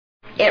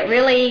it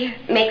really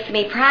makes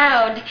me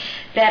proud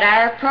that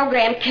our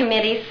program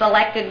committee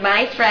selected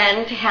my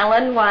friend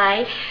Helen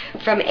Y.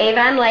 from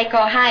Avon Lake,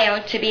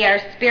 Ohio, to be our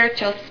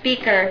spiritual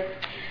speaker.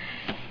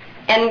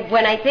 And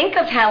when I think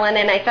of Helen,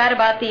 and I thought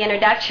about the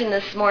introduction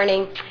this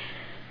morning,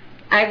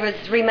 I was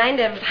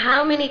reminded of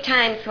how many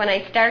times when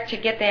I start to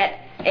get that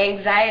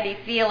anxiety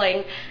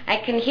feeling, I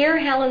can hear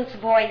Helen's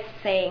voice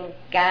saying,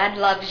 "God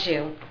loves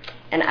you,"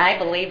 and I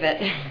believe it.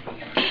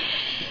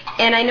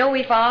 And I know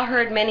we've all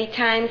heard many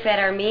times at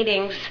our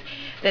meetings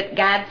that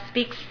God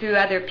speaks through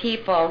other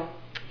people.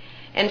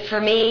 And for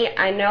me,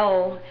 I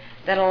know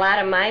that a lot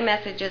of my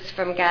messages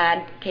from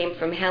God came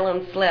from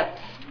Helen's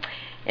lips.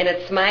 And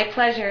it's my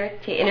pleasure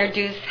to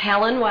introduce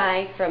Helen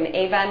Y. from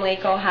Avon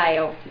Lake,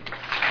 Ohio.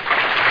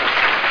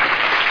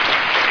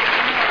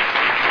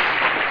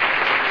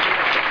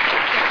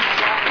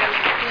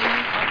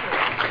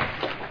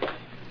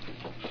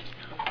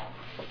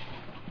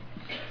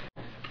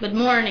 Good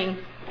morning.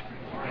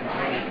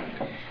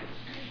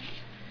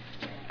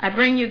 I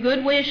bring you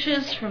good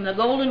wishes from the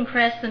Golden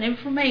Crescent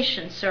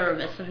Information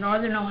Service in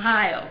Northern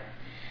Ohio.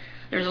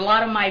 There's a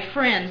lot of my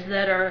friends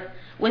that are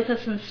with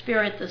us in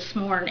spirit this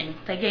morning.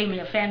 They gave me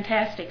a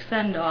fantastic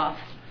send-off.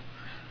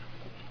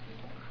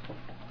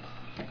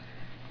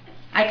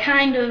 I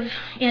kind of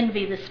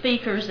envy the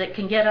speakers that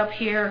can get up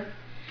here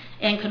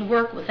and can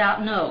work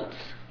without notes.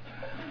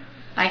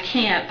 I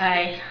can't.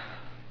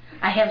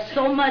 I have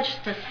so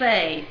much to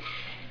say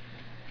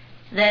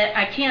that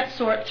I can't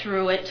sort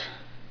through it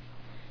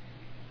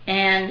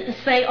and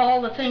say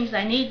all the things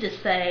I need to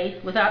say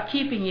without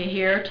keeping you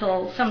here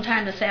till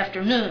sometime this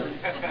afternoon.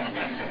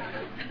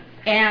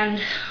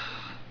 And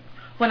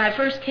when I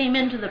first came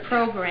into the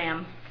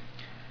program,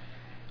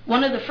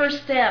 one of the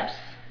first steps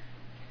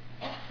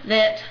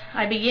that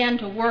I began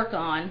to work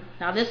on,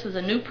 now this is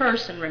a new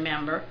person,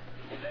 remember,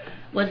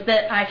 was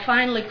that I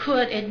finally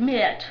could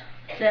admit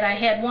that I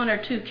had one or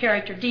two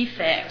character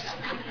defects.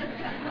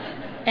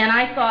 And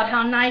I thought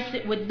how nice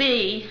it would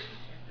be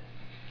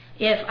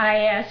if I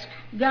asked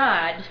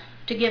God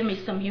to give me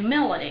some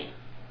humility.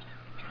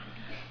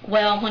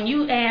 Well, when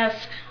you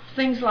ask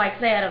things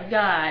like that of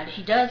God,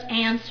 He does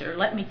answer,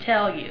 let me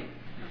tell you.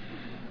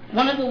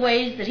 One of the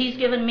ways that He's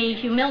given me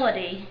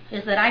humility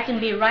is that I can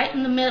be right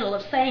in the middle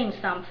of saying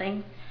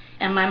something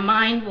and my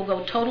mind will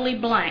go totally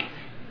blank.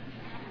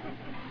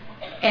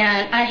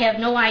 And I have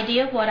no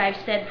idea what I've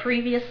said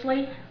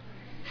previously.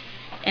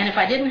 And if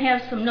I didn't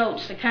have some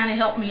notes to kind of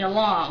help me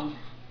along,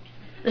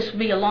 this would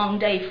be a long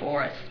day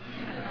for us.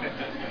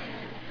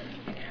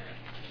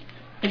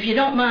 If you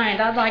don't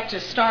mind, I'd like to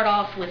start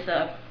off with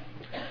a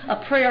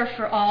prayer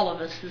for all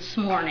of us this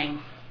morning.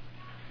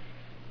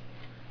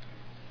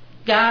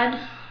 God,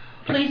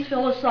 please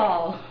fill us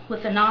all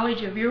with the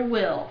knowledge of your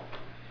will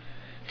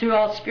through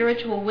all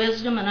spiritual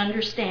wisdom and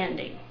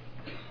understanding.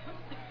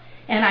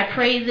 And I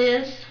pray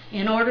this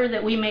in order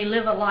that we may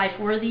live a life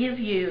worthy of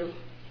you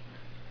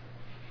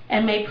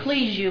and may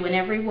please you in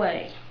every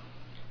way,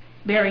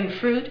 bearing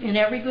fruit in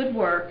every good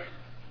work,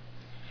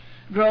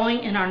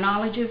 growing in our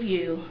knowledge of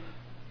you,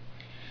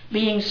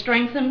 being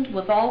strengthened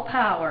with all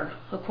power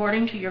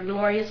according to your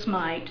glorious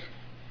might,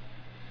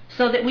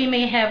 so that we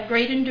may have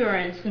great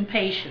endurance and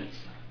patience,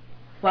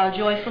 while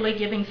joyfully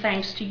giving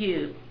thanks to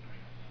you.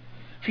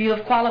 For you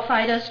have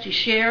qualified us to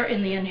share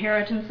in the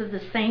inheritance of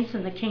the saints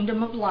in the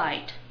kingdom of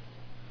light.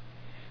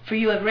 For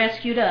you have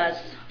rescued us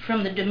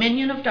from the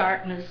dominion of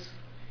darkness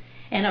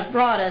and have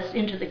brought us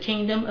into the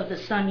kingdom of the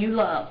Son you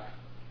love,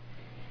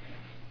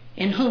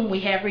 in whom we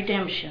have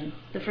redemption,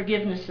 the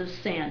forgiveness of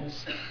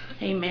sins.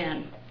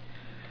 Amen.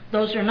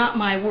 Those are not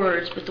my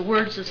words, but the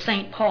words of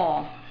St.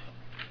 Paul.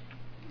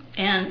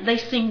 And they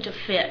seem to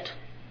fit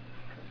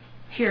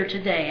here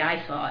today,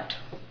 I thought.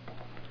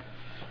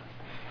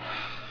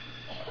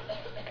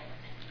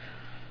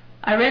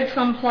 I read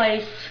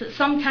someplace that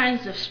some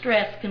kinds of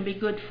stress can be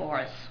good for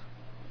us.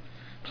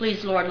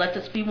 Please, Lord, let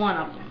this be one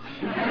of them.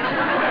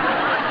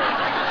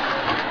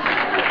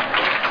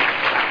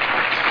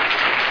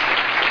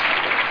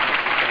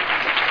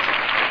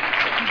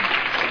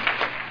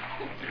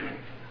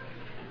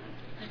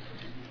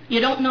 You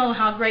don't know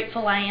how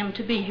grateful I am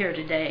to be here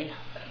today.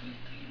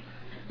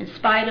 In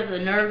spite of the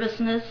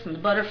nervousness and the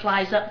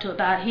butterflies up to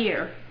about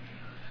here,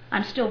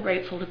 I'm still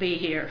grateful to be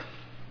here.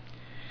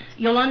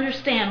 You'll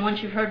understand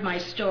once you've heard my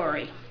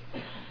story.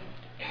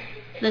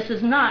 This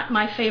is not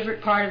my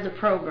favorite part of the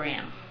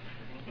program.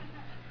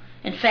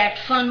 In fact,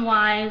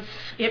 fun-wise,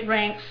 it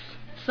ranks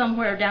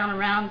somewhere down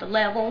around the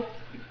level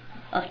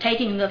of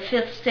taking the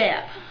 5th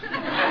step.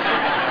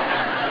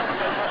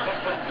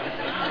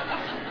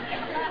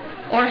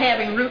 Or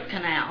having root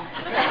canal.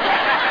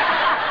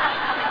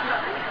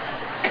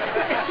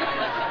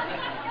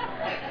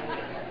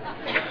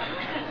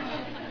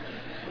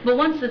 But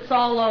once it's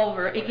all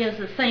over, it gives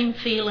the same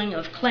feeling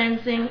of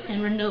cleansing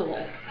and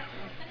renewal,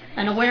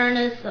 an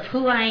awareness of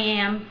who I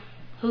am,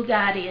 who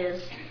God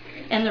is,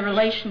 and the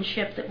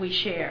relationship that we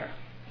share.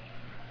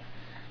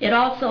 It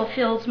also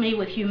fills me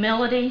with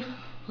humility,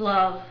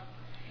 love,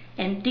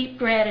 and deep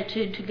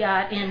gratitude to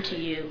God and to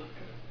you.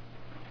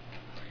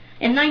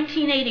 In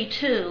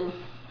 1982,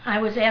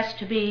 I was asked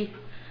to be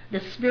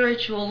the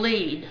spiritual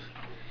lead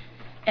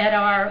at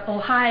our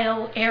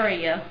Ohio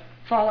area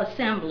fall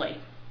assembly.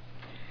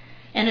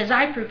 And as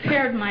I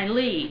prepared my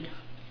lead,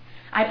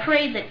 I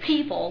prayed that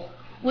people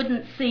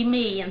wouldn't see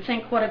me and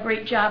think what a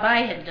great job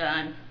I had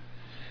done,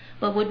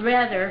 but would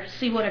rather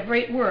see what a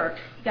great work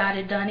God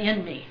had done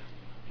in me.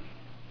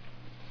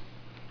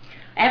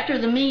 After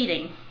the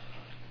meeting,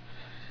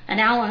 an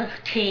Allen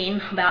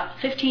teen,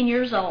 about 15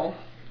 years old,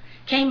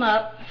 came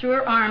up, threw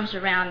her arms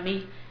around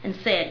me, and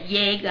said,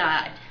 "Yay,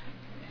 God."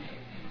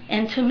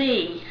 And to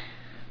me,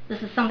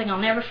 this is something I'll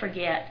never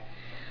forget,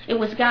 it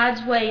was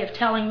God's way of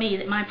telling me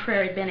that my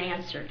prayer had been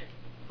answered.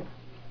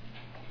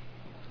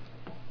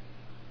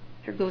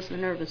 Here goes the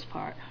nervous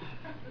part.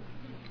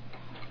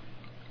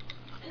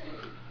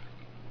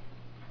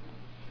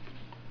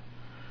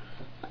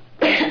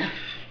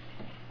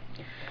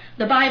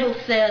 The Bible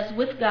says,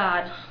 with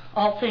God,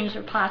 all things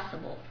are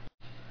possible.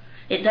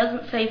 It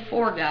doesn't say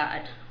for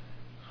God.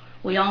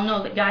 We all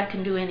know that God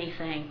can do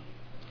anything.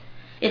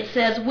 It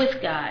says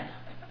with God.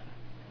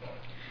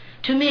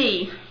 To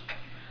me,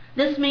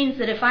 this means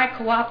that if I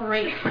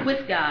cooperate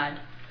with God,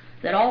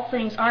 that all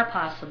things are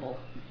possible.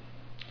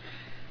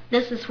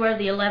 This is where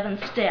the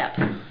 11th step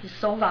is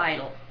so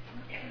vital.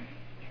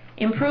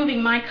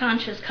 Improving my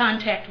conscious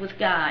contact with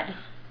God,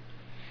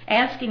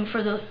 asking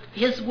for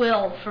His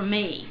will for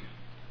me,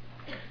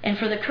 and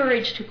for the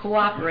courage to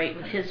cooperate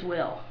with His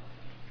will.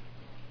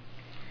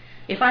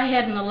 If I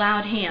hadn't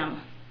allowed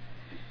Him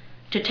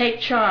to take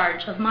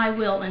charge of my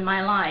will and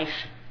my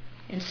life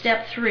in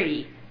step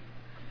 3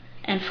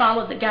 and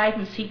followed the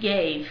guidance He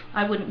gave,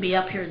 I wouldn't be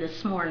up here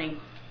this morning.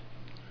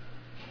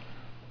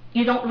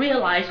 You don't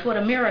realize what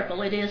a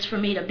miracle it is for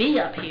me to be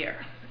up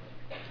here.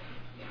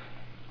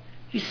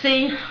 You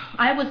see,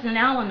 I was in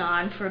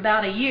Al-Anon for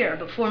about a year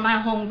before my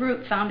home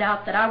group found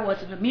out that I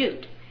wasn't a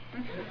mute.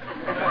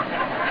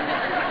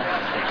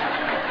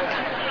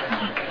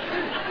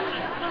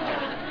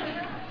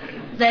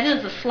 That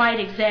is a slight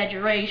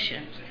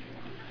exaggeration.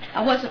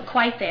 I wasn't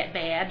quite that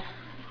bad.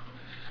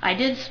 I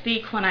did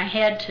speak when I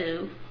had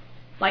to,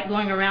 like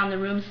going around the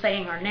room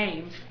saying our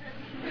names.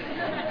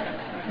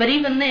 But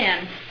even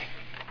then,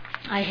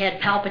 I had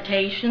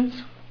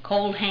palpitations,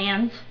 cold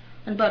hands,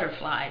 and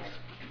butterflies.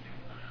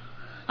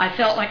 I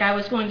felt like I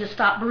was going to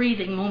stop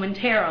breathing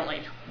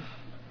momentarily.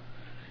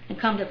 And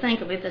come to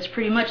think of it, that's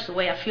pretty much the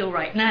way I feel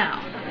right now.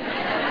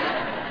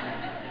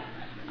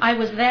 I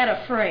was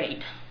that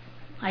afraid.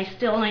 I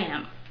still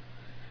am.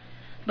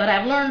 But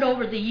I've learned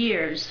over the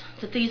years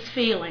that these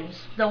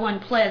feelings, though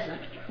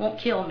unpleasant, won't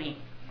kill me.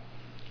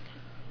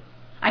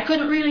 I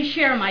couldn't really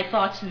share my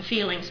thoughts and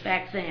feelings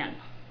back then.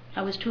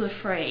 I was too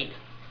afraid.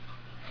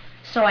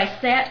 So I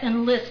sat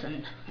and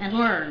listened and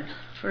learned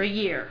for a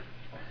year.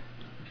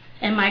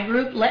 And my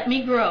group let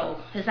me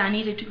grow as I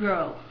needed to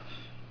grow.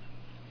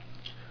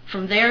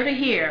 From there to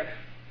here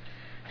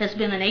has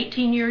been an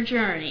 18-year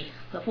journey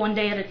of one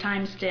day at a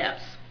time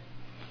steps.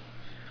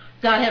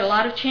 God had a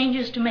lot of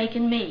changes to make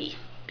in me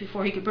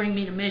before He could bring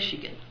me to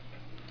Michigan.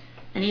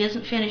 And He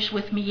isn't finished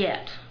with me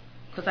yet,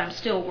 because I'm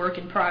still a work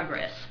in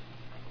progress.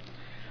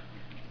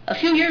 A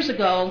few years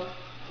ago,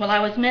 while I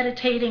was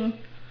meditating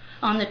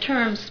on the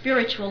term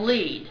spiritual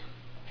lead,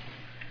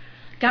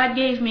 God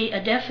gave me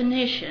a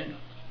definition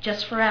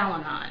just for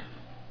Al-Anon.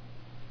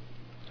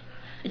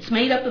 It's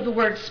made up of the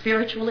word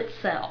spiritual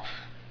itself.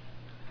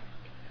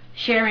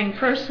 Sharing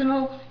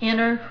personal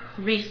inner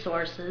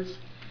resources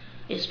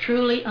is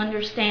truly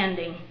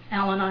understanding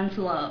Al-Anon's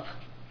love.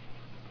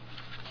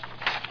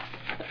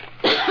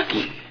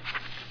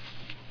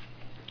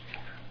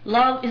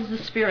 Love is the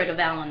spirit of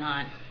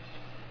Al-Anon.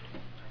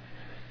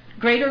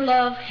 Greater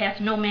love hath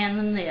no man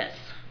than this,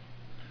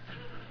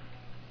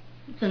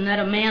 than that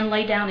a man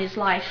lay down his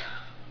life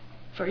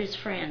for his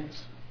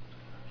friends.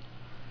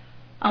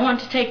 I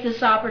want to take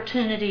this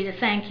opportunity to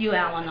thank you,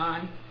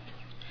 Al-Anon,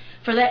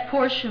 for that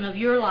portion of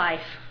your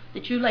life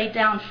that you laid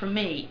down for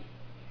me.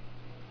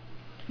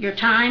 Your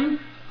time,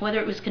 whether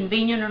it was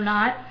convenient or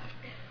not,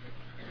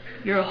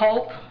 your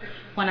hope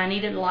when I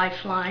needed a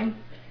lifeline,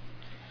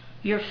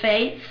 your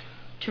faith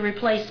to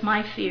replace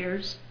my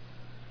fears,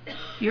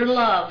 your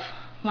love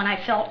when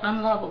I felt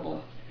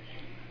unlovable,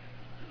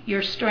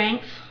 your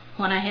strength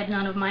when I had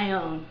none of my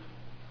own,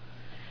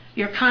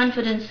 your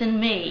confidence in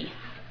me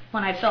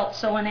when I felt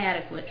so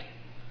inadequate,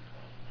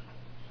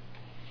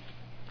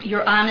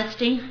 your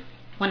honesty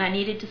when I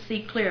needed to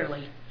see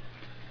clearly,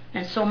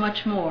 and so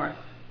much more.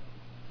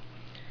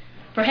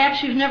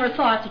 Perhaps you've never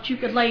thought that you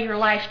could lay your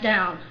life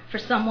down for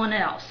someone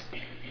else,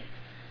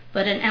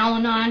 but in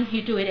Al-Anon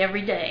you do it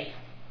every day.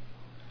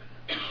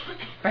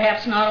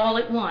 Perhaps not all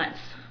at once,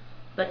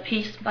 but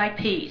piece by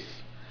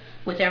piece,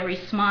 with every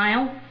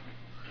smile,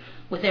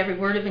 with every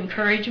word of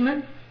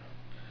encouragement,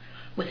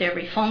 with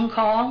every phone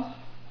call,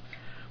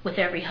 with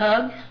every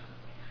hug,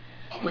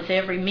 with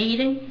every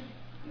meeting,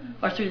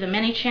 or through the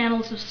many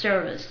channels of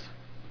service.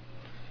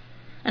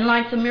 And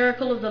like the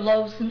miracle of the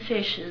loaves and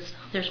fishes,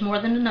 there's more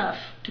than enough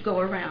to go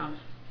around.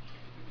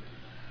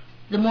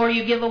 The more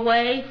you give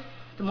away,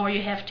 the more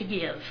you have to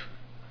give.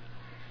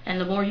 And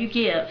the more you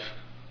give,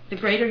 the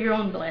greater your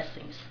own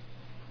blessings.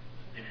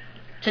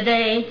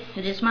 Today,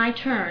 it is my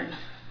turn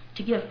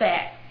to give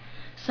back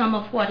some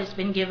of what has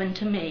been given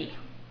to me.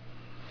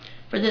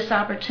 For this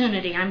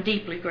opportunity, I'm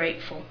deeply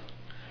grateful,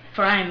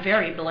 for I am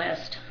very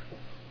blessed.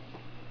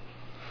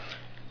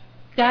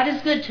 God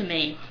is good to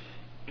me.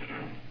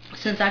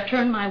 Since I've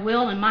turned my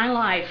will and my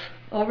life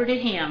over to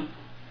Him,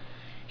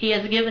 He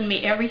has given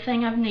me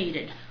everything I've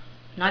needed.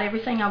 Not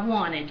everything I've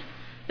wanted,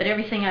 but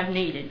everything I've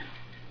needed.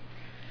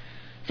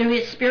 Through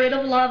His Spirit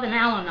of love in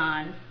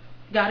Al-Anon,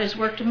 God has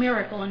worked a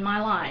miracle in my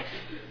life.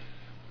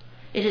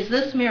 It is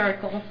this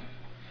miracle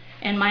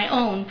and my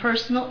own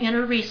personal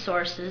inner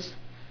resources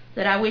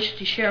that I wish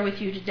to share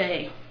with you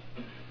today.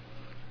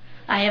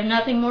 I have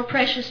nothing more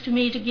precious to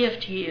me to give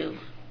to you.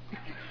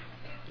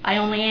 I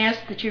only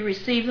ask that you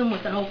receive them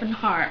with an open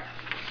heart.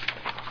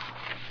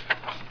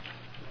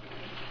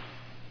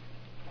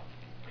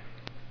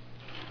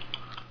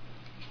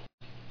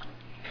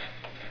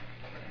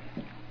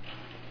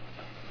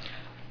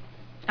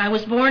 I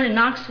was born in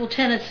Knoxville,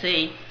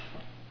 Tennessee,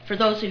 for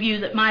those of you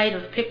that might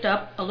have picked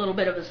up a little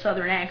bit of a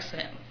southern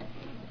accent.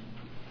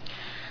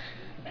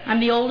 I'm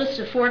the oldest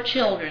of 4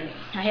 children.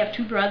 I have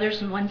 2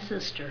 brothers and 1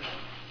 sister.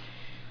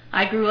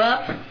 I grew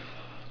up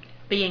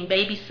being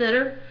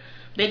babysitter,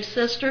 big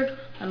sister,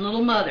 and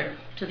little mother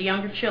to the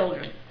younger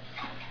children,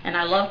 and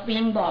I loved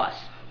being boss.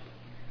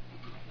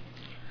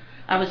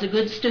 I was a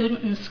good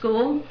student in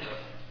school.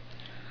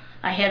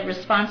 I had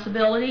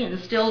responsibility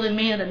instilled in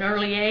me at an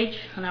early age,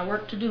 and I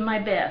worked to do my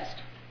best.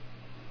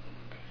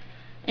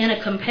 In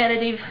a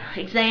competitive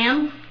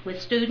exam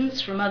with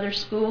students from other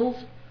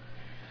schools,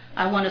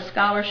 I won a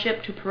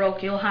scholarship to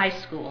parochial high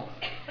school.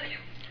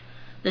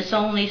 This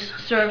only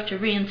served to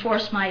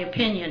reinforce my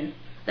opinion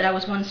that I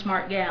was one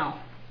smart gal.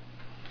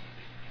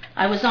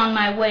 I was on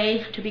my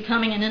way to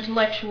becoming an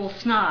intellectual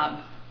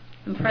snob,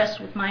 impressed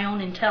with my own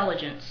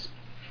intelligence,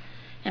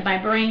 and my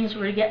brains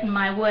were to get in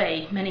my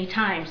way many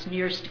times in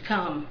years to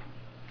come.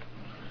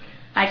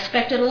 I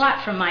expected a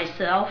lot from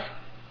myself,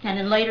 and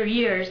in later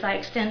years I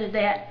extended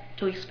that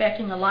to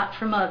expecting a lot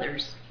from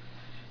others,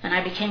 and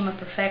I became a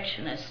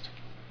perfectionist.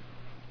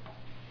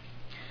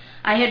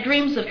 I had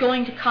dreams of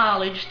going to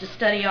college to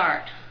study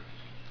art,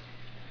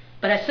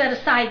 but I set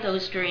aside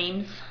those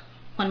dreams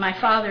when my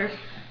father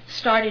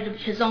started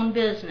his own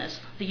business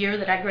the year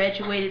that I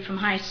graduated from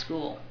high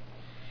school,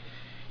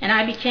 and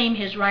I became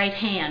his right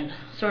hand,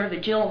 sort of a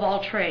Jill of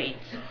all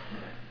trades.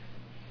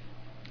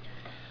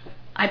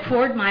 I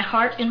poured my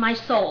heart and my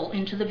soul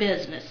into the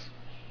business,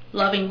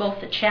 loving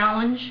both the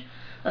challenge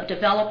of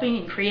developing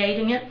and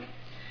creating it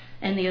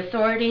and the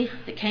authority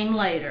that came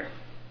later.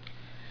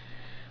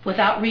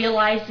 Without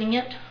realizing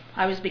it,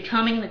 I was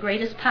becoming the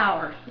greatest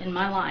power in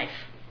my life.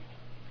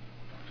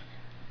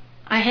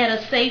 I had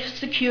a safe,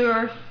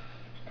 secure,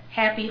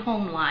 happy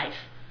home life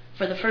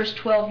for the first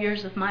 12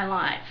 years of my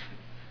life.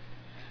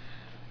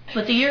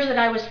 But the year that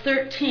I was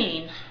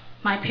 13,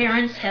 my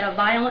parents had a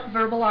violent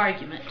verbal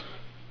argument,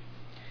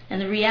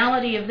 and the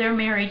reality of their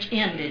marriage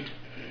ended,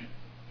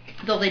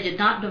 though they did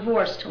not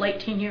divorce till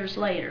 18 years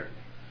later.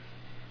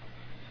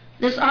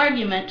 This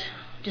argument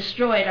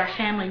destroyed our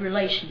family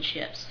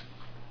relationships.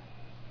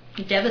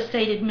 It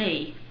devastated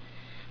me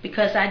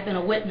because I'd been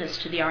a witness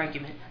to the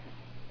argument.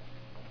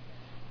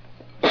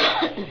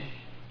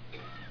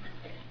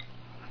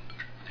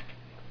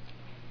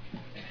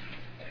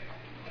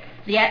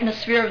 The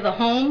atmosphere of the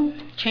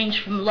home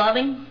changed from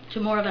loving to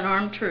more of an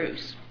armed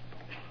truce.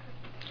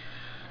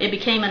 It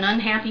became an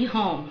unhappy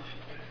home.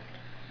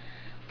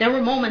 There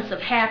were moments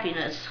of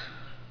happiness,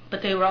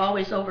 but they were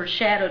always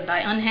overshadowed by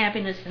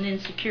unhappiness and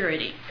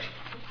insecurity.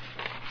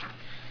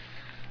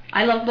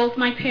 I loved both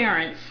my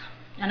parents,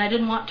 and I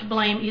didn't want to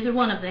blame either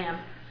one of them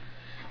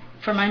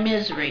for my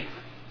misery,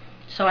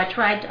 so I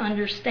tried to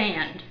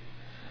understand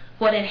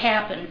what had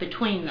happened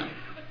between them.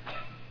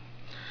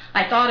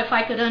 I thought if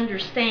I could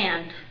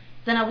understand,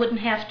 then I wouldn't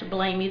have to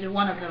blame either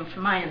one of them for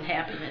my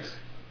unhappiness.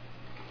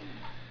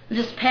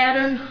 This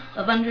pattern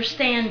of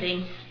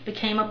understanding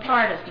became a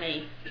part of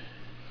me,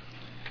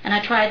 and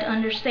I tried to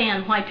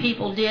understand why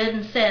people did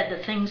and said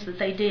the things that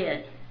they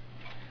did.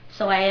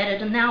 So I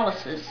added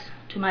analysis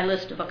to my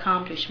list of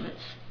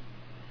accomplishments.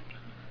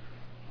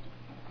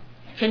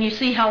 Can you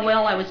see how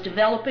well I was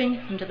developing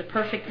into the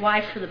perfect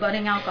wife for the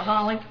budding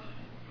alcoholic?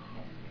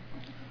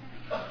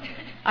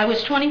 I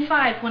was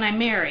 25 when I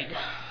married,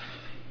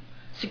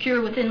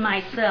 secure within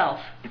myself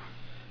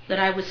that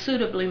I was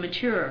suitably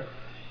mature.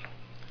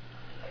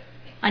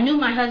 I knew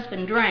my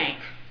husband drank,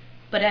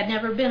 but I'd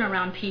never been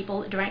around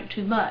people that drank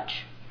too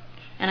much,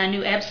 and I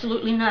knew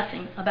absolutely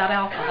nothing about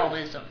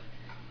alcoholism.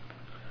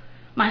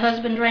 My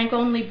husband drank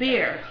only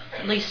beer,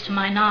 at least to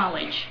my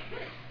knowledge,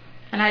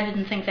 and I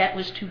didn't think that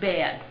was too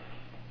bad.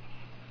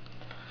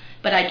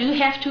 But I do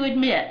have to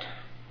admit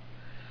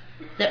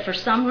that for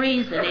some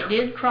reason it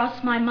did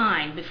cross my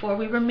mind before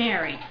we were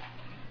married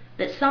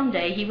that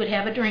someday he would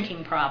have a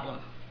drinking problem.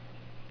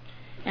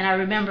 And I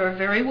remember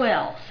very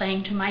well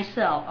saying to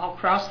myself, I'll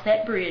cross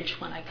that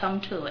bridge when I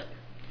come to it.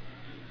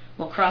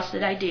 Well, cross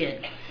it I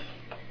did.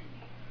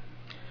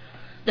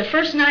 The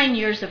first 9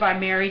 years of our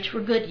marriage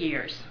were good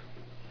years.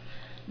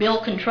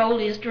 Bill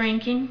controlled his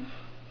drinking.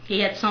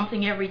 He had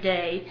something every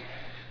day,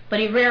 but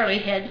he rarely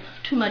had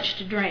too much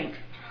to drink,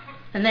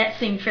 and that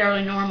seemed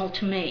fairly normal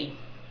to me.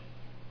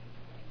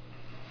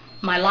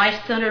 My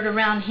life centered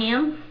around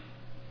him.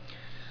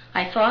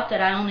 I thought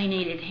that I only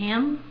needed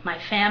him, my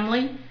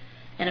family,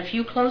 and a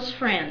few close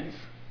friends,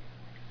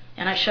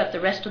 and I shut the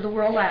rest of the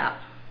world out.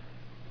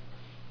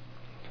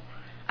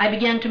 I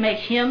began to make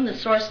him the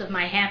source of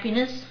my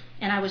happiness,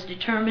 and I was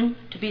determined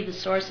to be the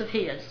source of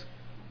his.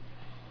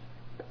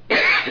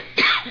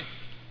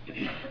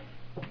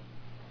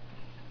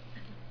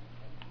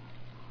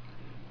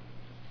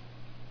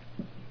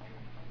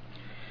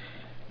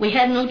 We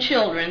had no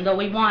children, though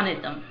we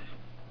wanted them.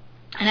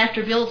 And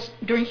after Bill's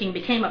drinking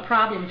became a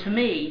problem to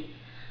me,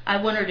 I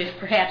wondered if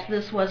perhaps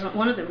this wasn't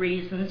one of the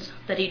reasons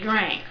that he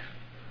drank.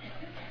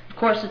 Of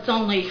course, it's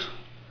only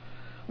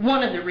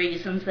one of the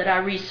reasons that I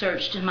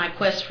researched in my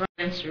quest for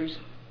answers.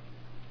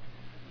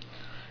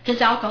 His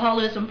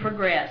alcoholism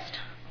progressed,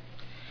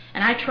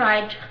 and I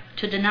tried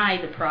to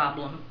deny the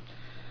problem.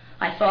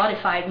 I thought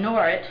if I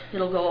ignore it,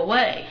 it'll go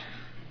away.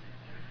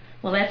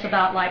 Well, that's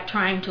about like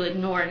trying to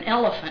ignore an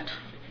elephant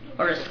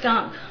or a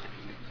skunk.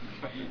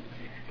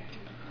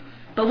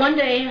 But one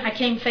day I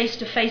came face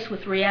to face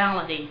with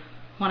reality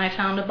when I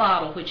found a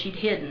bottle which he'd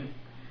hidden.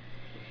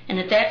 And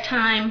at that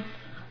time,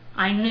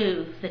 I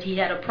knew that he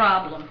had a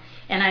problem,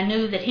 and I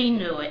knew that he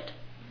knew it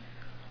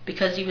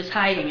because he was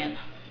hiding it.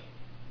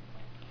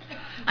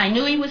 I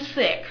knew he was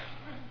sick,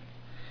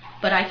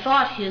 but I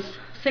thought his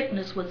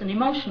sickness was an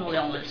emotional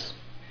illness.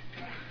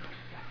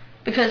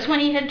 Because when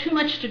he had too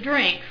much to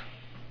drink,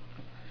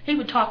 he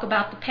would talk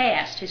about the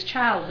past, his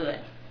childhood.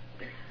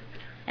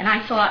 And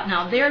I thought,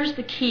 now there's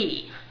the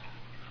key.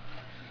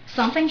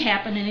 Something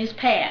happened in his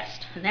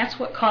past, and that's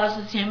what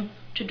causes him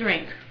to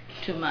drink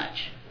too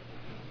much.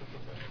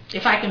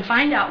 If I can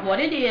find out what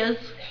it is,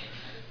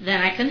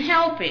 then I can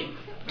help him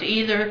to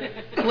either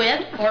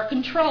quit or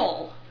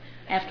control.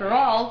 After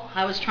all,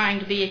 I was trying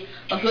to be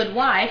a good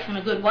wife, and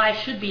a good wife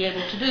should be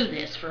able to do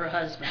this for her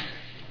husband.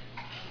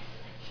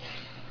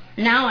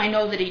 Now I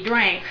know that he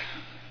drank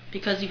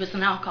because he was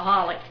an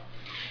alcoholic,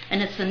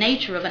 and it's the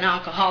nature of an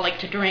alcoholic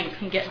to drink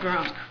and get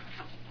drunk.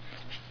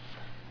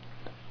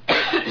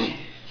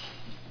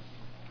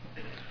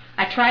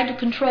 I tried to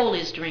control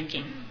his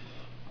drinking.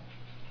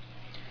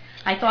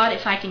 I thought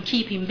if I can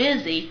keep him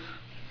busy,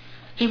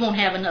 he won't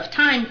have enough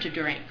time to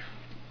drink.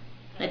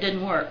 That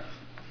didn't work.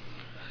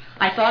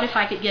 I thought if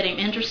I could get him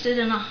interested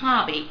in a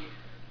hobby,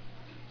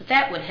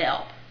 that would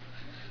help.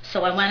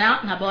 So I went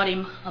out and I bought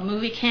him a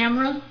movie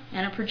camera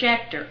and a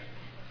projector.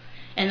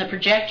 And the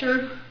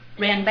projector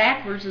ran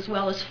backwards as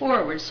well as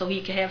forwards so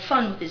he could have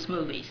fun with his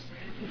movies.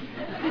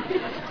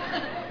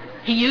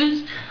 He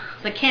used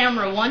the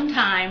camera one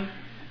time.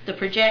 The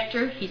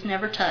projector he's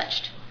never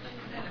touched.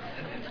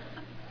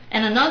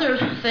 And another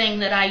thing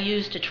that I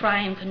used to try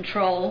and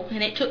control,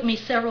 and it took me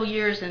several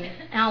years in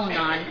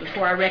Al-Anon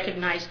before I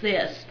recognized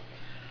this,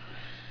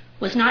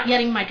 was not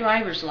getting my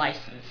driver's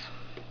license.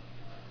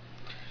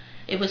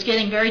 It was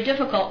getting very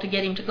difficult to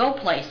get him to go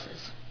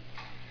places.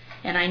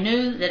 And I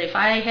knew that if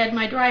I had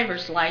my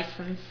driver's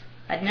license,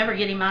 I'd never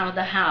get him out of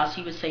the house.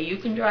 He would say, "You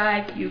can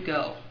drive, you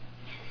go."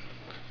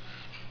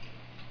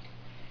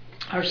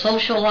 Our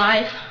social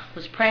life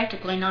was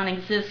practically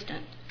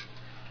non-existent.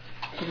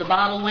 The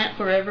bottle went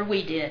wherever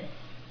we did.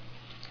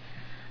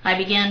 I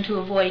began to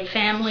avoid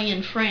family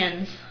and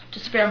friends to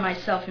spare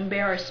myself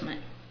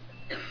embarrassment.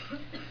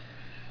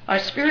 Our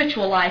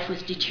spiritual life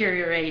was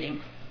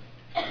deteriorating.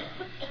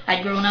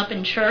 I'd grown up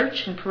in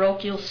church and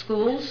parochial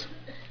schools.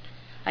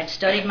 I'd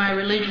studied my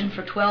religion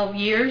for 12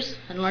 years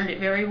and learned it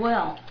very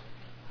well.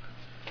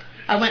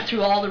 I went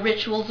through all the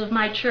rituals of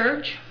my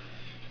church,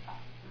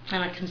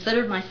 and I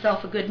considered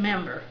myself a good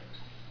member.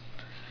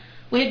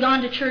 We had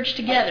gone to church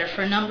together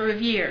for a number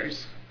of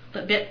years,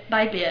 but bit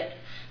by bit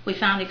we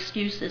found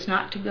excuses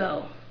not to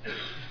go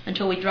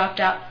until we dropped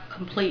out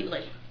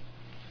completely.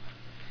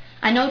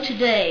 I know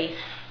today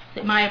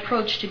that my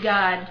approach to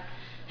God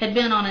had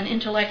been on an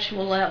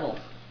intellectual level.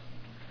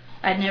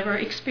 I'd never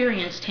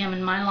experienced Him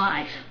in my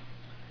life.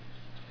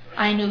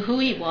 I knew who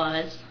He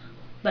was,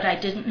 but I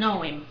didn't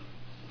know Him.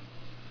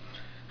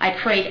 I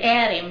prayed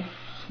at Him,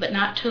 but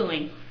not to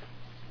Him.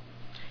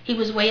 He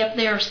was way up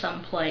there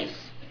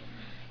someplace,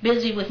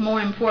 busy with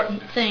more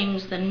important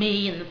things than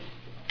me and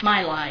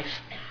my life.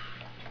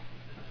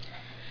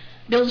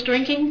 Bill's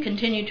drinking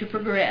continued to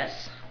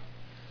progress,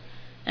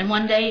 and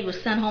one day he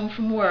was sent home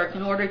from work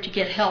in order to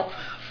get help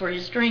for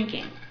his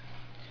drinking.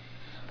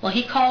 Well,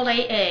 he called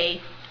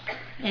AA,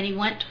 and he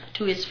went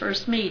to his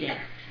first meeting.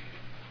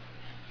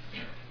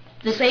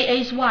 This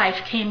AA's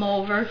wife came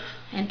over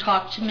and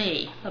talked to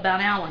me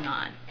about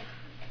Al-Anon,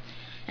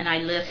 and I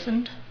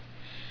listened.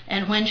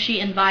 And when she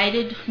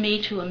invited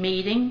me to a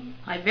meeting,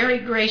 I very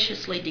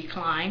graciously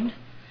declined,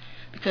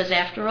 because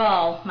after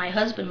all, my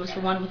husband was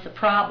the one with the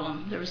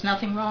problem. There was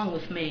nothing wrong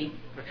with me.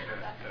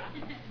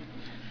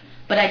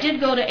 But I did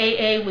go to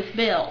AA with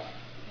Bill.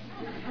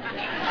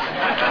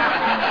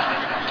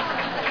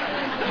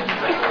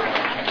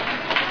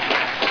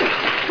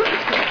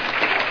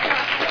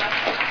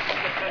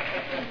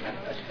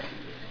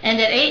 And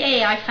at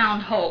AA, I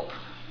found hope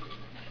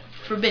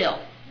for Bill.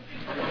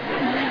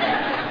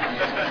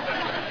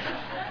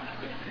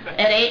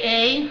 At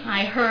AA,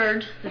 I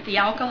heard that the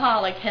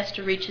alcoholic has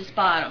to reach his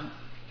bottom.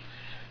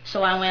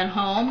 So I went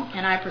home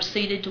and I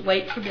proceeded to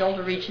wait for Bill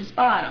to reach his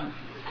bottom.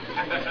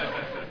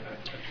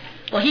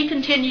 Well, he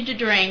continued to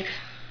drink,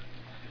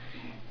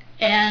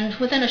 and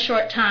within a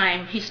short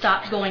time, he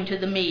stopped going to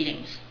the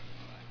meetings.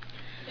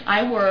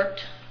 I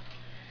worked,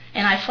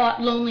 and I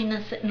fought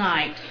loneliness at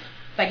night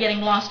by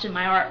getting lost in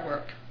my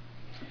artwork.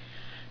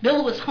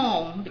 Bill was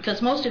home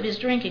because most of his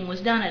drinking was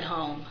done at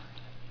home.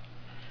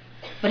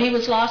 But he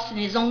was lost in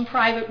his own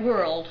private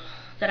world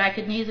that I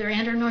could neither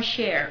enter nor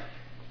share.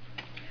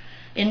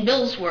 In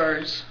Bill's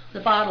words,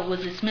 the bottle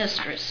was his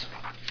mistress.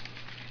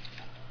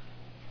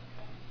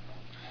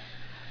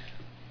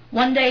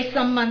 One day,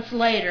 some months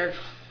later,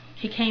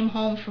 he came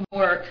home from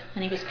work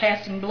and he was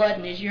passing blood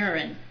in his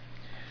urine.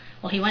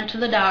 Well, he went to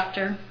the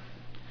doctor,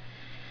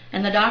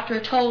 and the doctor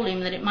told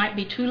him that it might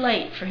be too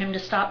late for him to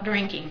stop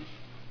drinking.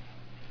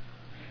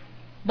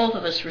 Both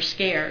of us were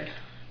scared.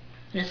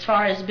 And as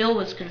far as Bill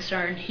was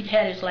concerned, he'd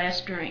had his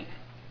last drink.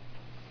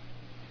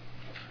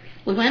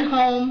 We went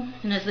home,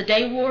 and as the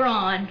day wore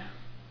on,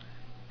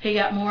 he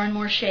got more and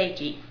more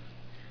shaky.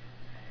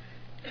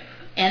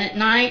 And at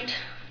night,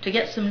 to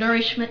get some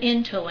nourishment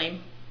into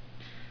him,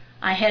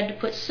 I had to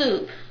put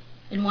soup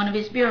in one of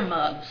his beer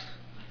mugs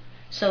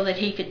so that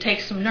he could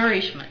take some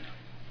nourishment.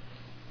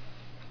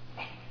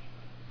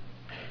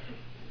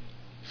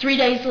 3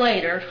 days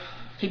later,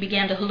 he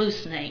began to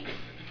hallucinate.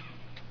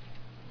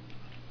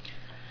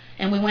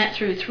 And we went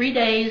through 3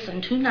 days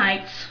and 2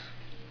 nights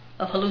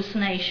of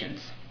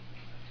hallucinations.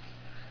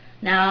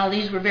 Now,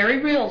 these were very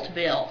real to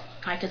Bill.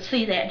 I could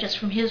see that just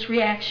from his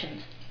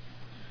reactions.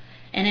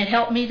 And it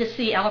helped me to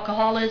see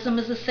alcoholism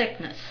as a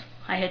sickness.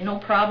 I had no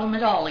problem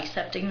at all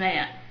accepting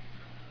that.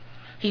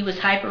 He was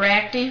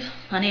hyperactive,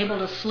 unable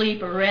to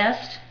sleep or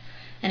rest,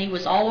 and he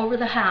was all over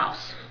the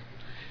house.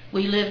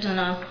 We lived in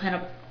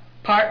an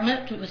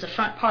apartment. It was the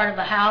front part of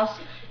the house,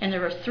 and there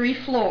were 3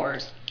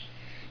 floors.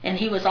 And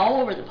he was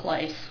all over the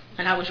place,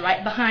 and I was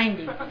right behind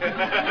him. I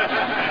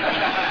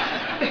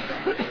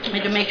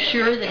had to make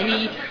sure that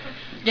he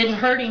didn't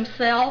hurt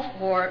himself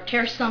or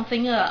tear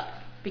something up,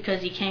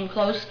 because he came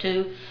close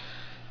to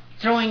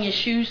throwing his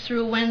shoes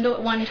through a window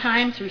at one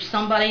time, through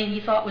somebody he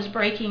thought was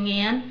breaking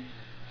in,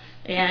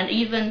 and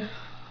even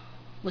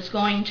was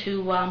going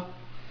to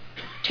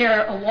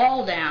tear a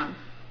wall down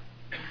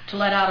to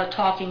let out a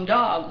talking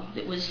dog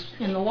that was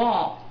in the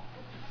wall.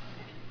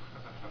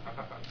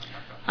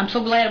 I'm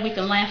so glad we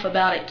can laugh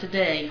about it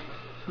today.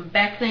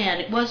 Back then,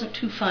 it wasn't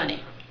too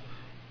funny.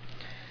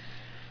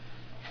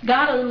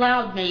 God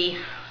allowed me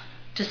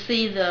to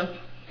see the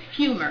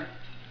humor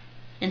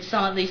in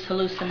some of these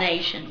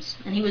hallucinations,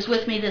 and He was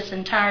with me this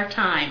entire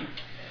time,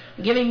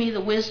 giving me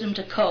the wisdom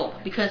to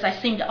cope, because I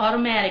seemed to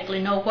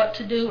automatically know what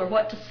to do or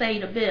what to say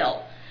to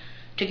Bill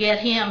to get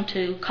him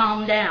to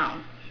calm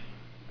down.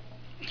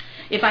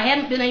 If I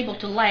hadn't been able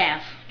to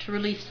laugh to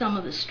release some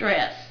of the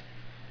stress,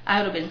 I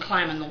would have been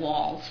climbing the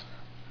walls.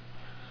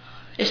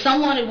 If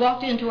someone had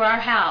walked into our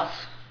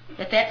house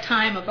at that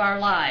time of our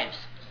lives,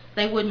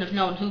 they wouldn't have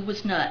known who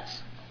was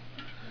nuts.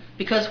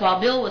 Because while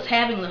Bill was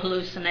having the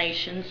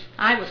hallucinations,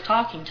 I was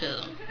talking to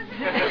them.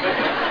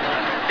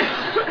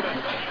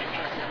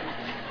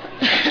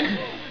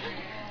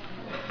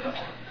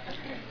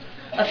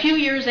 A few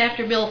years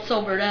after Bill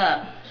sobered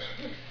up,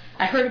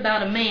 I heard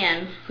about a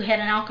man who had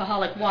an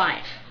alcoholic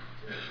wife.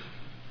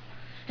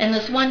 And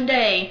this one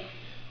day,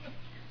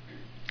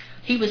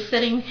 he was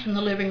sitting in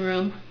the living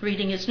room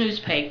reading his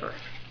newspaper.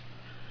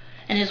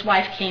 And his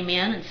wife came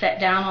in and sat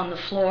down on the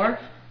floor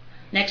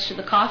next to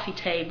the coffee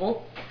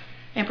table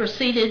and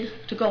proceeded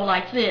to go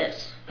like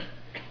this.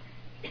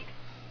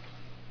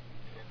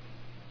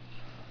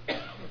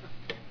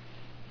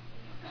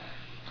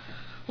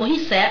 Well, he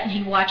sat and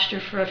he watched her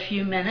for a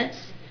few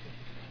minutes,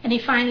 and he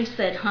finally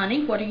said,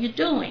 "Honey, what are you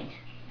doing?"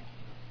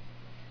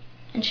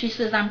 And she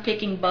says, "I'm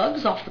picking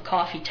bugs off the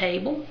coffee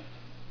table."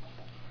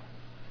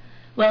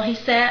 Well, he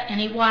sat and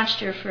he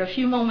watched her for a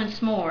few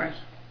moments more,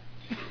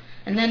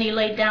 and then he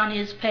laid down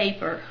his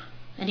paper,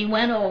 and he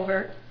went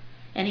over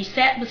and he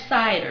sat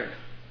beside her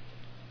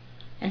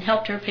and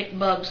helped her pick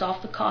bugs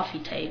off the coffee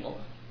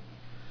table.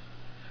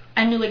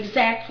 I knew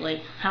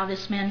exactly how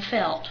this man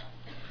felt,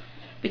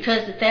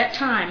 because at that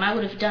time I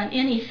would have done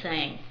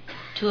anything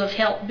to have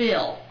helped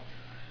Bill,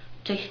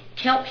 to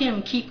help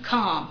him keep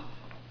calm.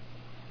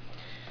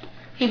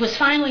 He was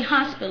finally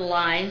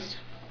hospitalized,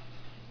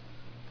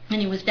 and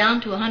he was down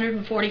to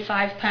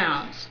 145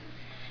 pounds.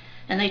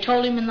 And they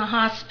told him in the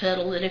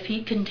hospital that if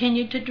he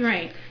continued to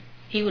drink,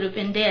 he would have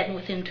been dead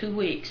within 2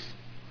 weeks.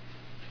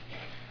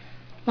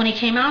 When he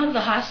came out of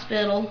the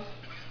hospital,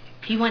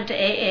 he went to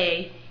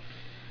AA,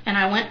 and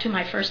I went to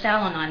my first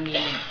Al-Anon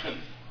meeting.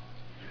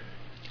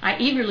 I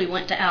eagerly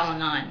went to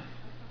Al-Anon.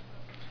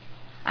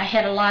 I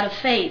had a lot of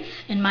faith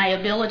in my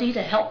ability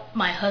to help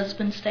my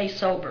husband stay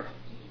sober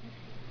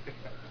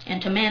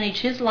and to manage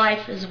his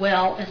life as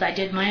well as I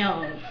did my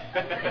own.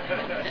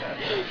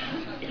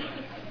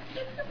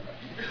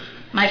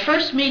 My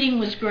first meeting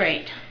was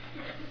great.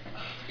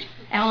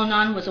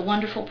 Al-Anon was a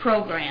wonderful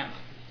program,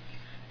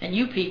 and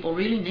you people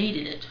really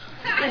needed it.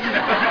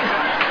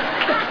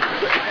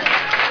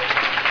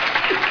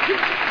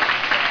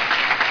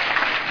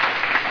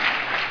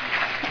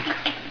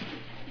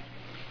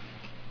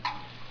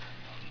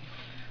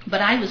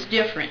 But I was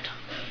different.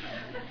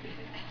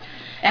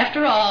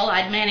 After all,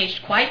 I'd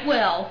managed quite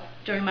well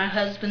during my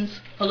husband's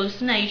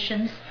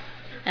hallucinations,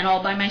 and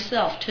all by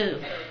myself,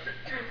 too.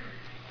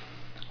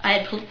 I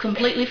had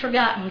completely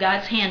forgotten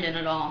God's hand in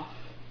it all.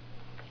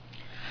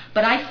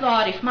 But I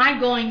thought if my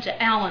going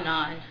to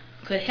Al-Anon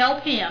could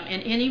help him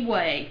in any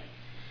way,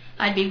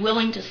 I'd be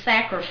willing to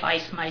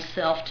sacrifice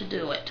myself to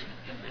do it.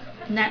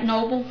 Isn't that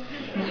noble?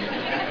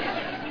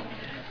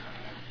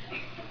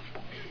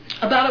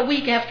 About a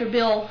week after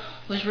Bill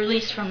was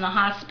released from the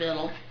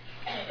hospital,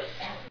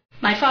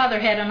 my father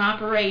had an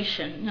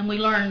operation, and we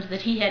learned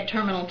that he had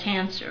terminal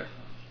cancer.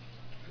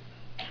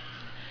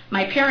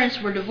 My parents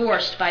were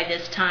divorced by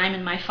this time,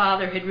 and my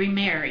father had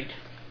remarried.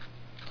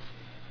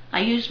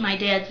 I used my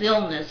dad's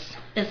illness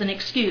as an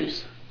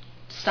excuse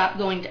to stop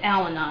going to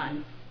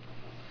Al-Anon.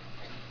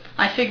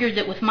 I figured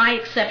that with my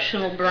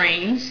exceptional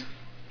brains,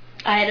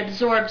 I had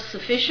absorbed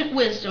sufficient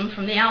wisdom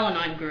from the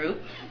Al-Anon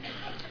group,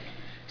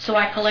 so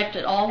I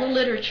collected all the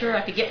literature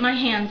I could get my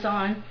hands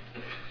on,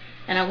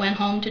 and I went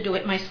home to do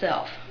it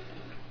myself.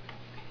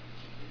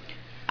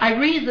 I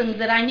reasoned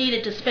that I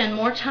needed to spend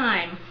more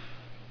time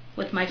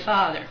with my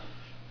father.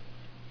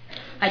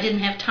 I didn't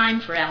have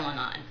time for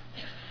Al-Anon.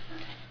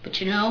 But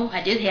you know,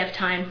 I did have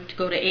time to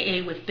go to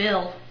AA with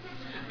Bill,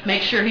 to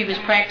make sure he was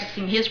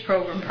practicing his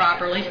program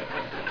properly.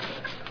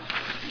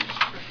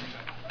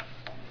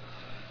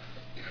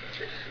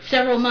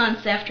 Several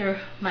months after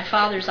my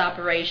father's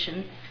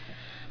operation,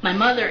 my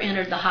mother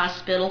entered the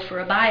hospital for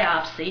a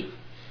biopsy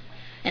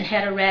and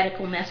had a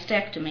radical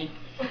mastectomy.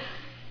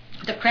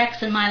 The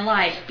cracks in my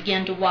life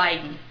began to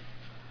widen.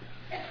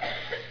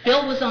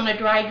 Bill was on a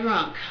dry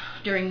drunk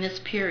during this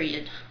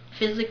period,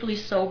 physically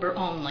sober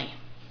only.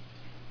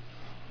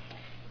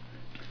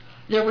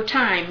 There were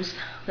times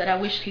that I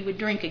wished he would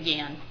drink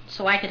again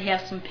so I could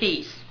have some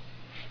peace.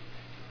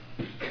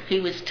 He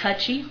was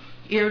touchy,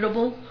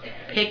 irritable,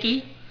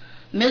 picky,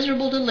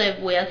 miserable to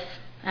live with,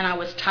 and I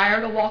was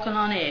tired of walking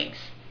on eggs.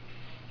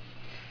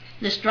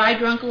 This dry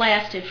drunk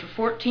lasted for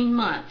 14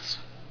 months.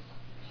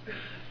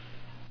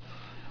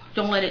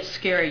 Don't let it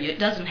scare you. It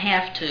doesn't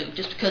have to,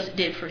 just because it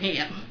did for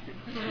him.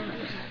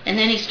 And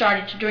then he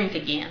started to drink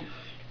again.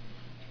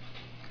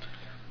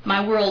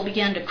 My world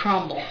began to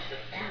crumble,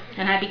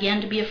 and I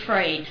began to be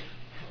afraid.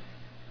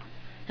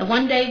 And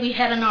one day we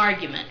had an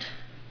argument,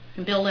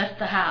 and Bill left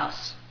the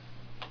house.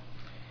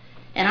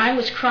 And I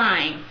was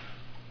crying,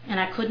 and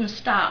I couldn't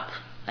stop.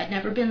 I'd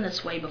never been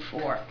this way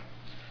before.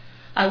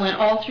 I went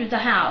all through the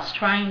house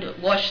trying to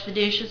wash the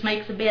dishes,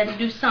 make the bed,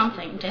 do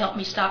something to help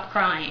me stop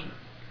crying.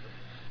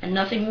 And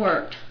nothing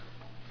worked.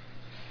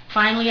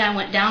 Finally, I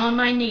went down on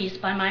my knees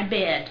by my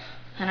bed,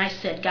 and I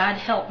said, God,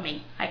 help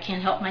me. I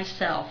can't help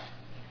myself.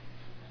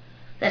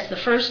 That's the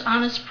first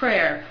honest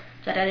prayer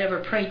that I'd ever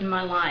prayed in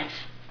my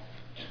life.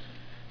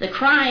 The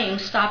crying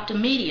stopped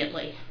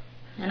immediately,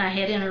 and I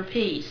had inner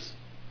peace.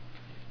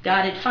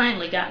 God had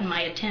finally gotten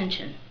my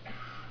attention.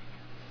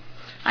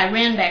 I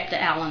ran back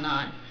to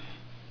Al-Anon.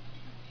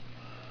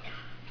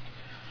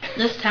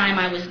 This time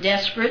I was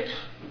desperate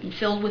and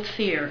filled with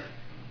fear.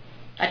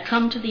 I'd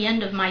come to the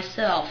end of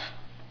myself.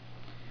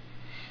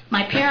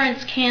 My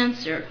parents'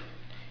 cancer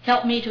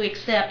helped me to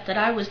accept that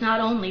I was not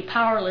only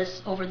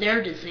powerless over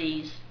their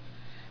disease,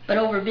 but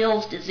over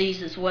Bill's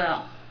disease as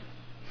well.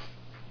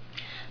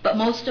 But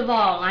most of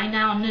all, I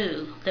now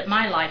knew that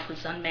my life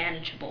was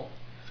unmanageable.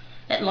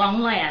 At long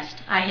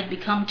last, I had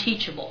become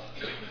teachable.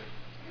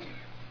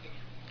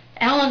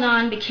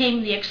 Al-Anon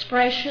became the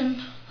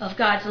expression of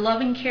God's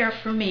loving care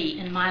for me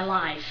in my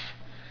life,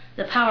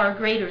 the power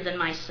greater than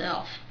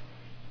myself.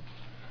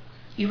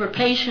 You were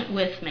patient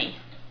with me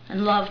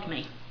and loved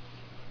me.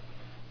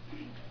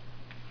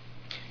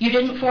 You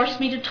didn't force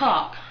me to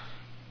talk,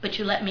 but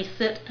you let me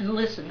sit and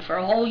listen for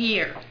a whole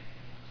year.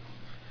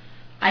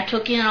 I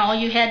took in all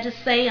you had to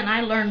say, and I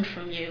learned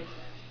from you.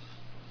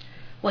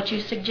 What you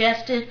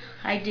suggested,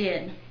 I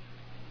did.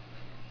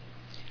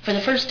 For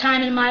the first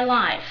time in my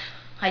life,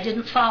 I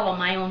didn't follow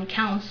my own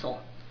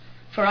counsel,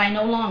 for I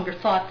no longer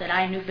thought that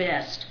I knew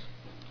best.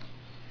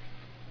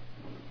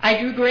 I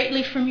drew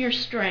greatly from your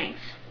strength.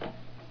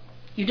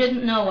 You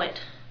didn't know it,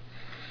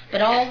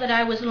 but all that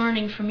I was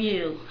learning from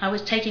you, I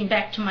was taking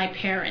back to my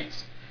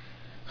parents,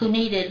 who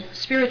needed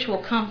spiritual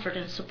comfort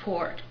and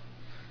support.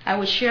 I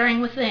was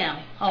sharing with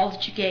them all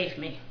that you gave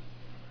me.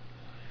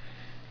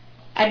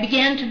 I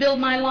began to build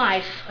my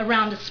life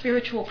around a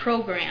spiritual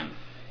program.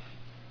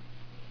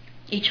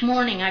 Each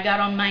morning I got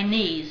on my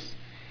knees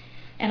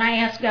and I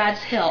asked God's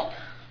help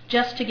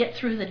just to get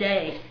through the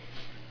day.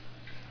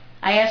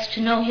 I asked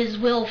to know His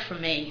will for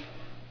me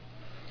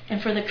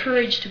and for the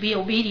courage to be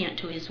obedient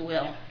to His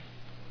will.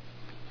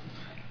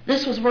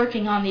 This was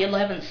working on the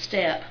 11th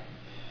step.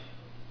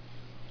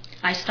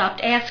 I stopped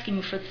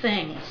asking for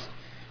things,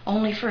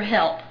 only for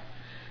help,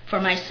 for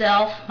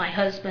myself, my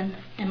husband,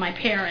 and my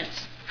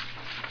parents.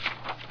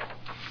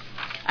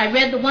 I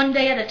read the One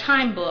Day at a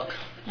Time book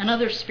and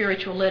other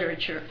spiritual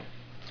literature,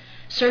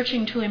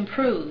 searching to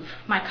improve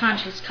my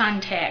conscious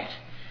contact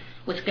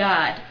with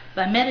God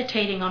by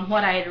meditating on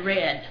what I had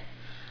read,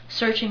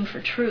 searching for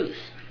truth.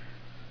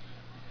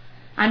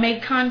 I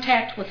made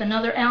contact with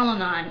another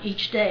Al-Anon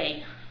each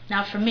day.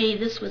 Now for me,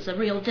 this was a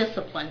real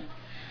discipline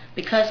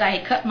because I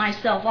had cut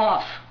myself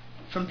off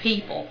from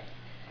people,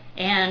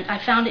 and I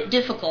found it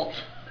difficult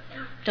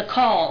to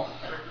call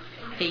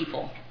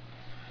people.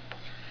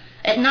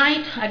 At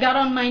night, I got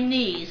on my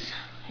knees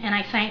and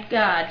I thanked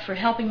God for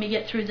helping me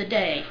get through the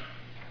day.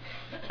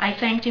 I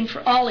thanked Him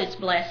for all His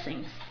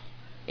blessings,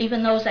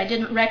 even those I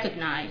didn't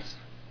recognize.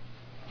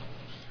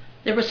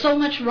 There was so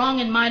much wrong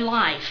in my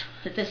life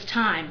at this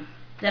time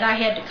that I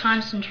had to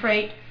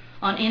concentrate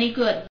on any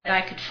good that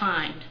I could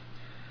find.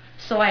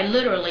 So I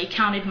literally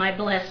counted my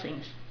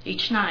blessings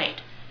each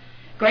night,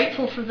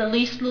 grateful for the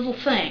least little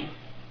thing,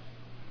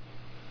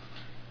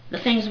 the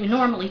things we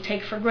normally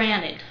take for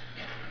granted,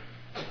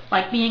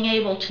 like being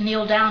able to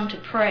kneel down to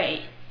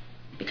pray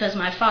because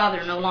my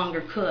father no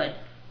longer could.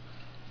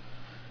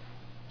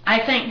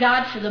 I thank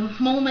God for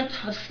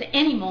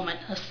any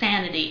moment of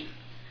sanity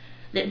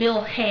that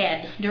Bill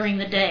had during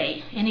the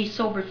day, any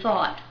sober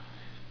thought,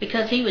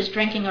 because he was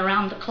drinking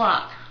around the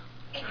clock.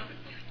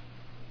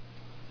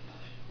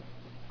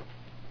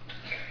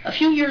 A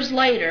few years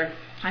later,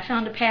 I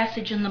found a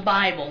passage in the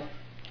Bible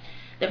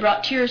that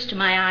brought tears to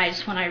my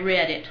eyes when I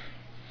read it,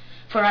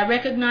 for I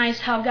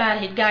recognized how God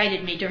had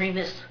guided me during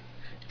this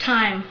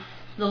time,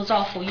 those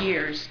awful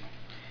years.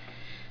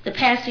 The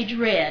passage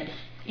read,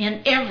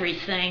 "In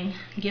everything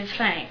give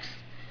thanks,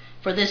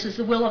 for this is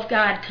the will of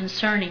God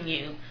concerning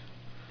you."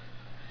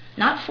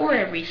 Not for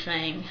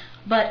everything,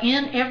 but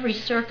in every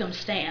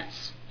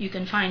circumstance, you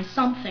can find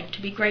something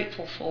to be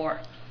grateful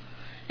for.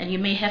 And you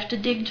may have to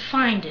dig to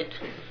find it,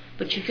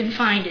 but you can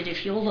find it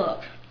if you'll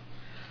look.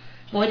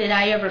 Boy, did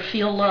I ever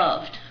feel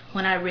loved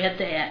when I read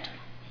that.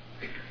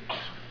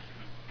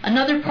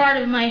 Another part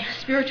of my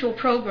spiritual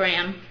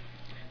program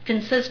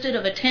consisted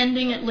of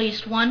attending at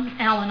least one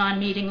Al-Anon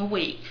meeting a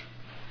week.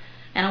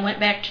 And I went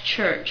back to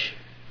church,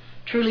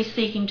 truly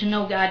seeking to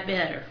know God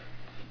better.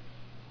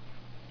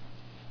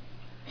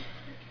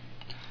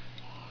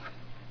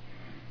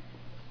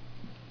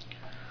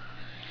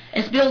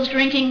 As Bill's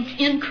drinking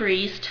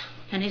increased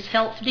and his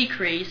health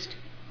decreased,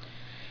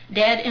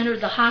 Dad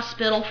entered the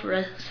hospital for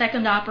a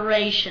second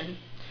operation,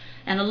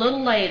 and a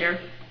little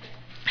later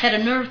had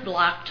a nerve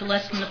block to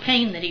lessen the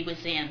pain that he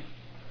was in.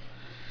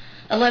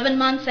 11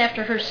 months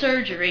after her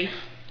surgery,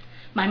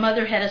 my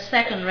mother had a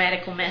second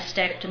radical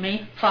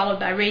mastectomy, followed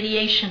by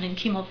radiation and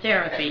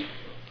chemotherapy.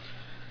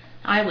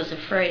 I was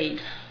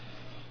afraid.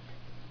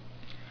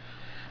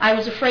 I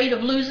was afraid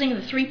of losing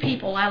the 3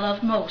 people I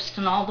loved most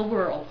in all the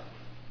world.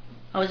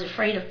 I was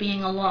afraid of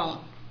being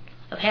alone,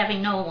 of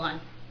having no one.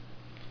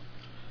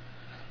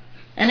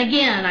 And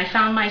again, I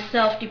found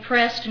myself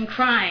depressed and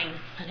crying,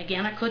 and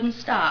again I couldn't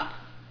stop.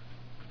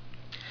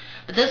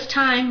 But this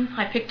time,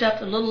 I picked up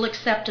the little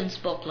acceptance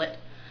booklet.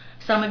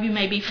 Some of you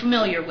may be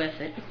familiar with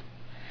it.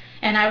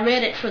 And I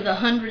read it for the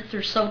 100th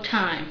or so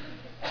time.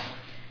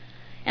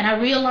 And I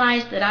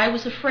realized that I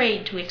was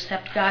afraid to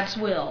accept God's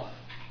will.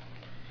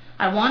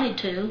 I wanted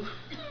to,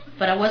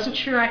 but I wasn't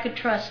sure I could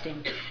trust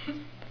Him.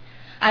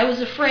 I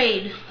was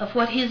afraid of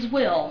what His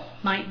will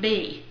might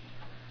be,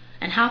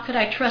 and how could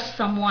I trust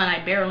someone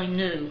I barely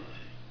knew?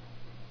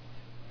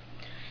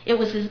 It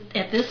was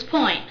at this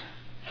point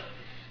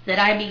that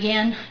I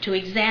began to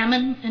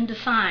examine and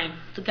define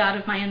the God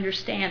of my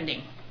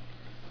understanding.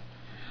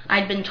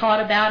 I'd been taught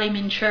about Him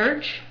in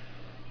church,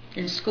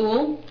 in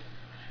school,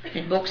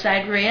 in books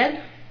I'd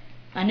read.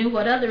 I knew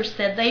what others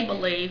said they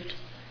believed,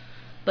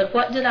 but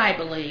what did I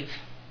believe?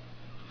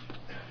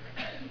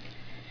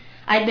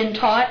 I'd been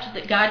taught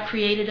that God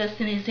created us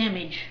in His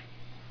image.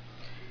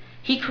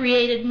 He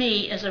created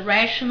me as a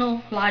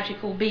rational,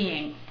 logical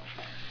being.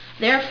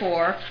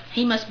 Therefore,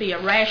 He must be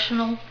a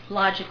rational,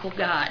 logical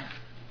God,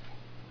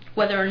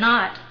 whether or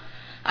not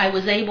I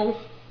was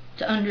able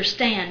to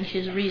understand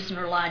His reason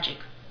or logic.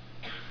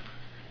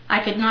 I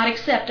could not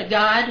accept a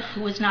God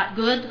who was not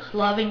good,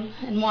 loving,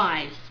 and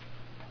wise.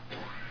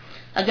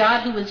 A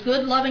God who was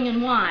good, loving,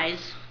 and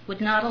wise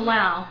would not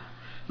allow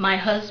my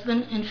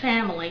husband and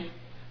family,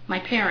 my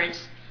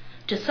parents,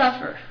 to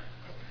suffer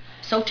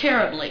so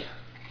terribly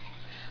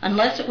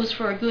unless it was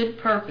for a good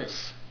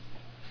purpose,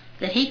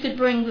 that He could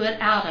bring good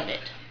out of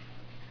it.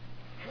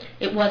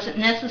 It wasn't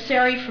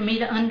necessary for me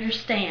to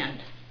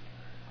understand.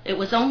 It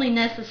was only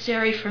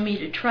necessary for me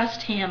to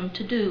trust Him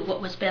to do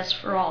what was best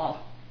for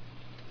all.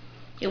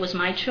 It was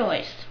my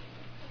choice.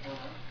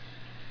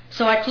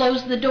 So I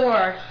closed the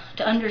door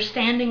to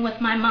understanding with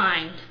my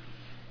mind,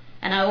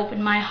 and I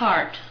opened my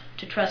heart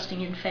to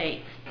trusting in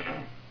faith.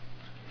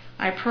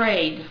 I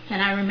prayed,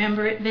 and I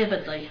remember it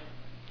vividly.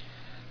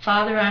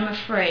 Father, I'm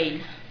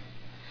afraid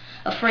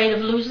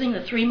of losing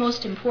the 3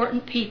 most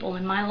important people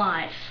in my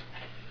life,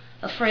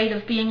 afraid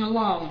of being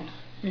alone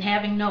and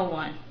having no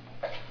one.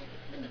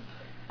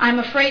 I'm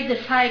afraid that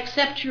if I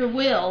accept your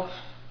will,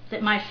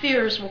 that my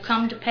fears will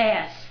come to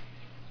pass.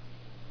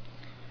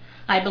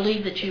 I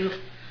believe that you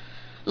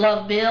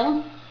love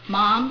Bill,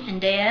 Mom, and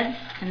Dad,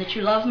 and that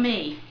you love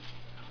me.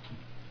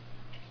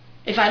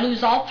 If I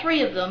lose all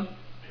three of them,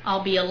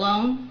 I'll be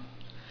alone,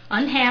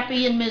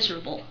 unhappy, and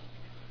miserable.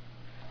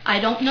 I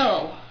don't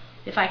know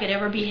if I could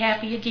ever be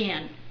happy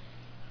again.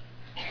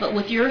 But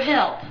with your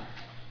help,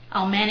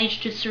 I'll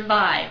manage to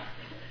survive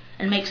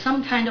and make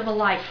some kind of a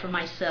life for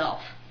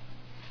myself.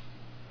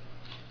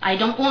 I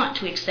don't want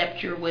to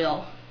accept your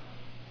will.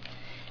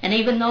 And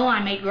even though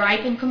I may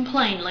gripe and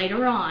complain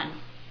later on,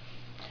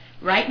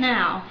 right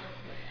now,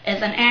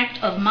 as an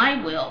act of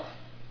my will,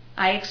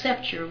 I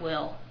accept your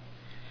will.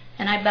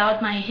 And I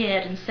bowed my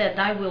head and said,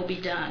 Thy will be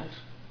done.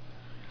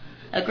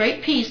 A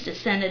great peace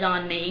descended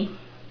on me,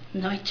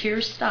 and my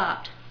tears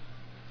stopped.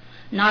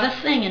 Not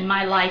a thing in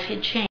my life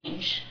had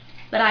changed,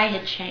 but I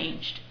had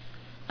changed.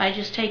 I had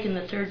just taken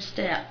the third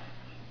step.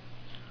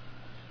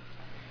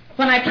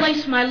 When I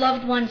placed my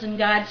loved ones in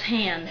God's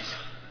hands,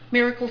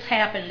 miracles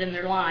happened in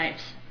their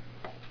lives.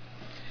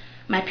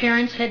 My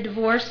parents had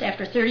divorced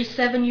after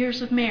 37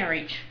 years of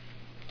marriage,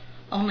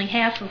 only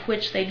half of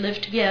which they'd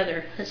lived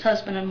together as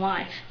husband and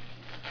wife.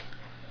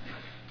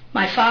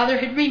 My father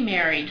had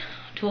remarried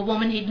to a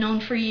woman he'd known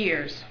for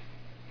years.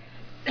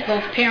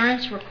 Both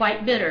parents were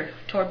quite bitter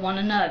toward one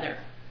another.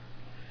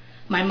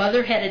 My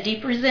mother had a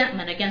deep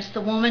resentment against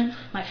the woman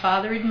my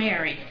father had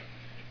married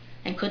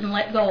and couldn't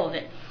let go of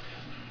it.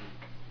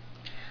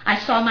 I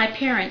saw my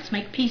parents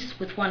make peace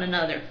with one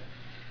another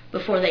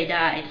before they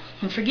died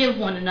and forgive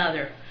one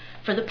another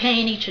for the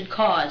pain each had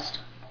caused.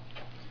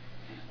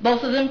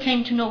 Both of them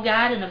came to know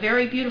God in a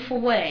very beautiful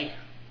way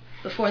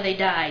before they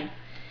died,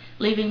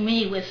 leaving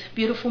me with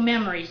beautiful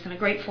memories and a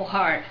grateful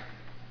heart.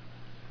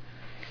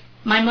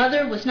 My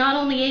mother was not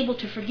only able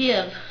to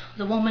forgive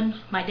the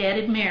woman my dad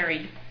had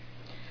married,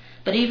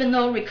 but even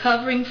though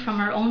recovering from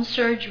her own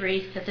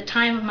surgery at the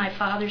time of my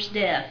father's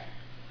death,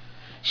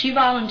 she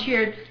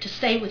volunteered to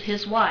stay with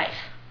his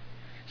wife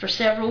for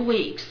several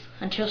weeks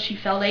until she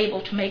felt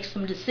able to make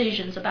some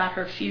decisions about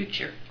her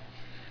future.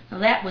 Now,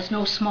 that was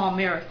no small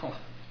miracle.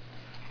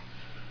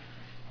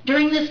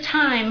 During this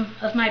time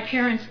of my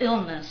parents'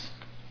 illness,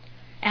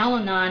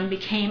 Al-Anon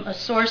became a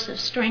source of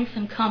strength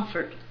and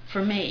comfort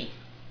for me.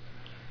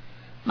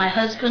 My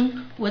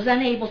husband was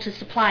unable to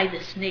supply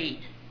this need.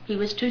 He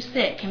was too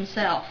sick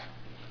himself.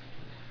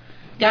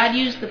 God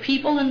used the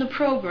people in the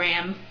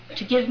program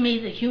to give me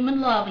the human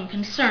love and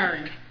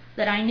concern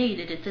that I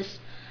needed at this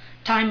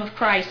time of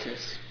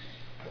crisis.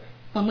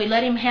 When we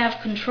let Him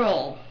have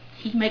control,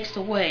 He makes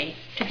a way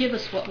to give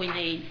us what we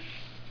need.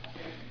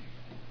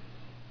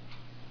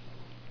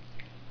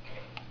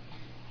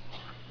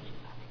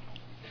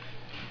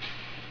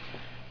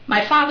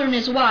 My father and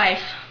his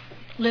wife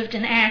lived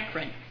in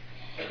Akron.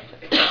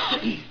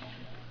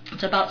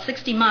 It's about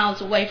 60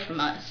 miles away from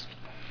us.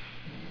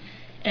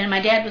 And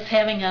my dad was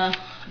having a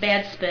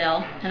bad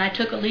spell, and I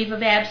took a leave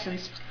of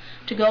absence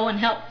to go and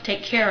help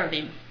take care of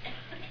him.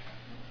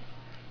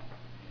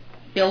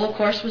 Bill, of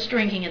course, was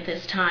drinking at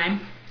this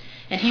time,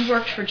 and he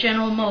worked for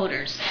General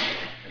Motors.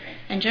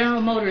 And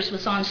General Motors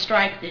was on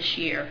strike this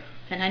year,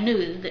 and I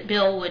knew that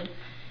Bill would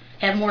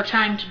have more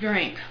time to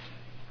drink.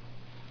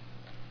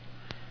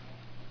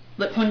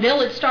 But when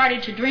Bill had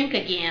started to drink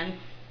again,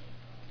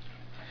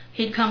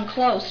 he'd come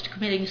close to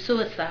committing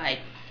suicide.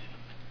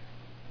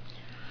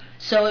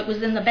 So it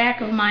was in the back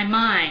of my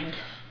mind,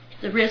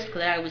 the risk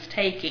that I was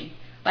taking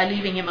by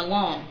leaving him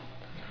alone.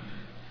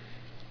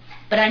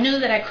 But I knew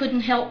that I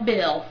couldn't help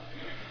Bill,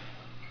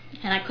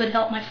 and I could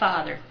help my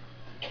father.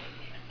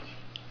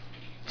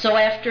 So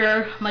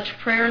after much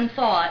prayer and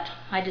thought,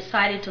 I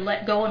decided to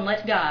let go and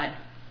let God.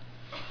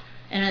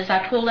 And as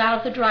I pulled out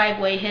of the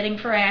driveway heading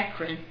for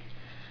Akron,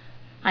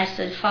 I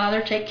said,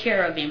 Father, take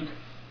care of him.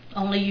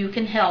 Only you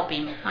can help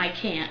him. I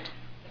can't.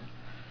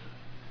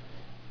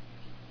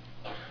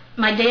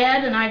 My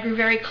dad and I grew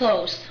very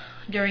close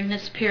during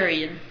this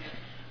period,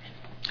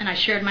 and I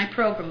shared my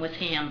program with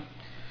him.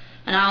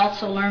 And I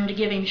also learned to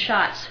give him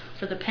shots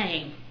for the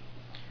pain.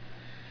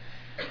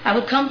 I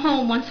would come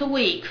home once a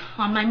week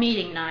on my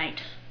meeting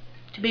night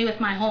to be with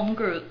my home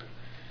group,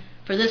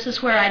 for this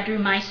is where I drew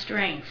my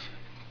strength.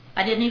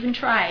 I didn't even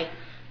try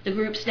the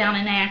groups down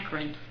in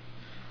Akron.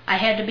 I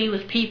had to be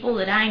with people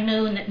that I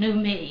knew and that knew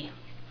me.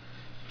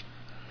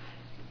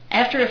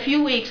 After a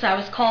few weeks, I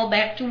was called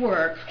back to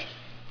work,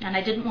 and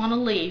I didn't want to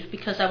leave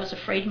because I was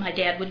afraid my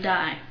dad would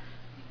die.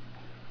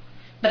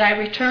 But I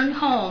returned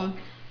home,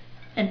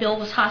 and Bill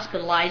was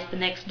hospitalized the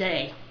next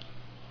day.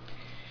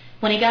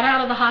 When he got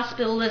out of the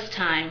hospital this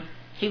time,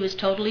 he was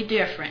totally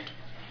different.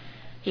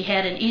 He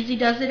had an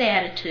easy-does-it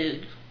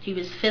attitude. He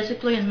was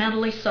physically and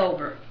mentally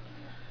sober.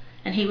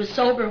 And he was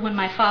sober when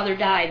my father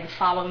died the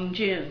following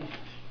June.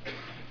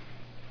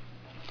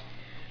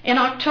 In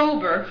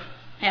October,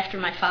 after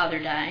my father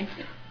died,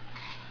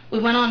 we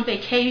went on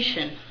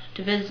vacation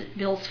to visit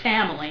Bill's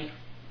family.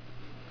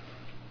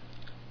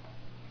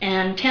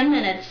 And 10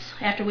 minutes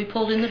after we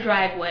pulled in the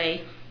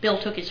driveway, Bill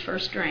took his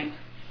first drink.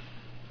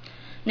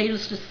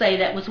 Needless to say,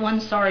 that was one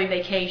sorry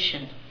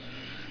vacation.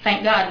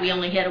 Thank God we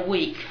only had a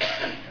week.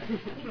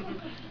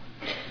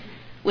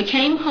 We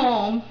came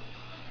home,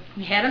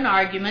 we had an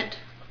argument,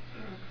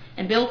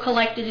 and Bill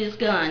collected his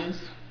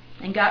guns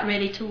and got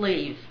ready to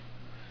leave.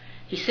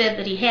 He said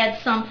that he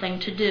had something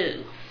to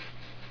do.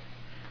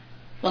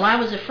 Well, I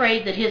was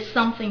afraid that his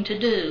something to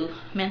do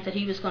meant that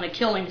he was going to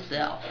kill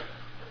himself.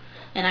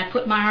 And I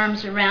put my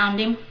arms around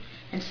him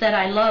and said,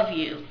 I love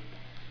you.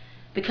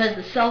 Because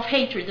the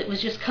self-hatred that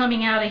was just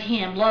coming out of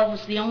him, love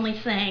was the only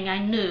thing I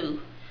knew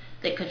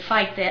that could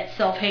fight that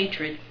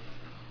self-hatred.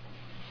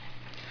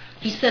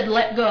 He said,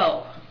 let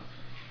go.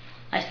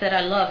 I said,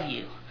 I love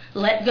you.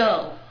 Let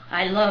go.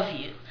 I love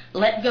you.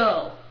 Let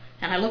go.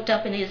 And I looked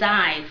up in his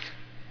eyes,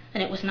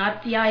 and it was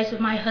not the eyes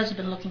of my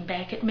husband looking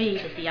back at me,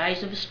 but the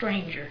eyes of a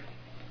stranger.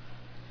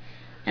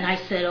 And I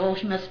said, oh,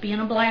 he must be in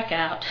a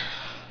blackout.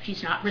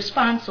 He's not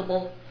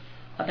responsible.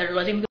 I better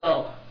let him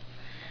go.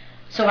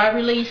 So I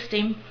released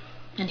him,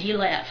 and he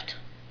left.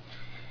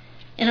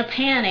 In a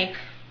panic,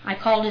 I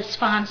called his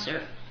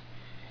sponsor,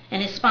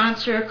 and his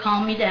sponsor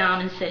calmed me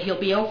down and said, he'll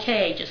be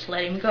okay, just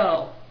let him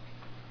go.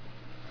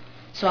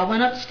 So I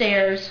went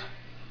upstairs,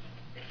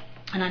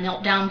 and I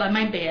knelt down by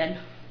my bed,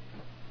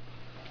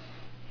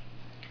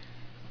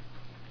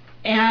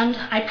 and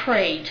I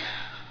prayed.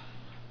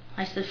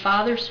 I said,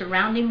 Father,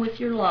 surround him with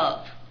your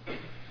love,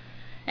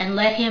 and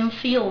let him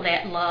feel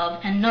that love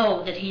and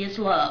know that he is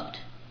loved.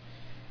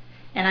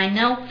 And I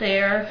knelt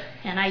there,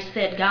 and I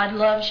said, God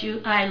loves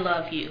you, I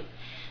love you.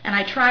 And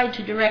I tried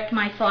to direct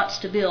my thoughts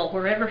to Bill,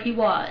 wherever he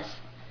was.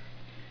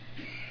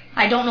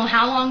 I don't know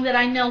how long that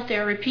I knelt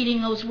there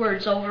repeating those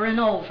words over and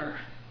over,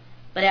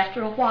 but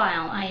after a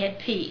while I had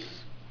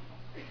peace.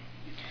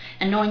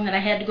 And knowing that I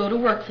had to go to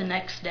work the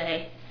next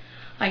day,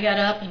 I got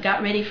up and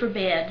got ready for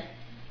bed.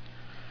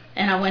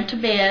 And I went to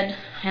bed,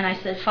 and I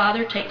said,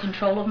 Father, take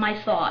control of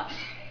my thoughts.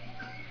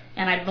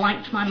 And I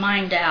blanked my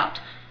mind out.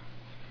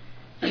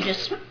 I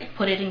just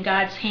put it in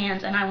God's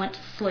hands, and I went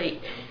to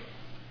sleep.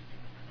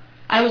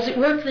 I was at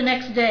work the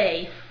next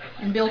day,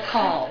 and Bill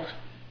called.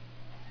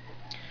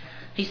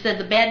 He said,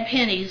 the bad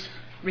pennies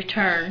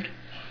returned.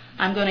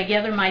 I'm going to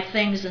gather my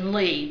things and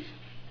leave.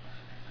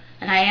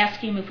 And I asked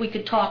him if we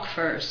could talk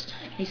first.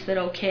 He said,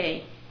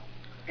 okay.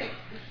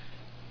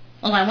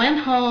 Well, I went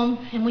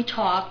home, and we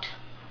talked.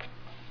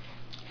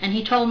 And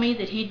he told me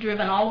that he'd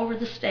driven all over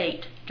the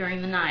state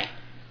during the night.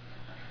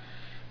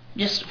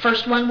 Just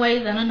first one way,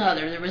 then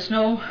another. There was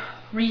no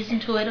reason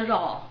to it at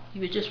all. He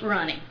was just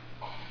running.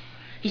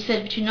 He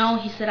said, but you know,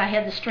 he said, I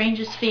had the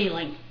strangest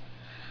feeling.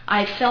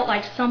 I felt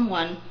like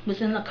someone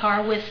was in the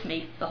car with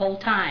me the whole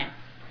time.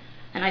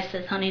 And I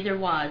said, honey, there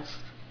was.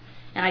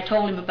 And I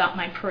told him about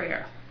my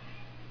prayer.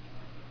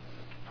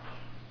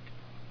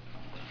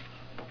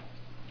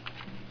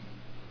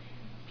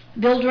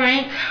 Bill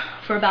drank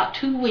for about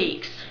 2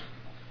 weeks.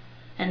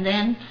 And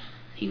then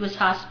he was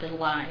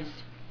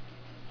hospitalized.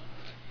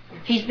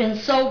 He's been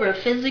sober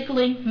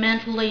physically,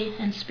 mentally,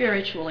 and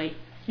spiritually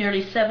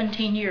nearly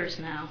 17 years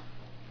now.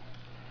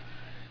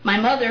 My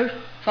mother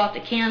fought the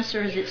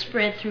cancer as it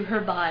spread through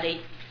her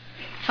body,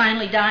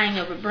 finally dying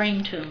of a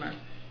brain tumor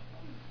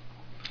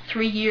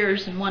 3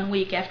 years and 1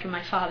 week after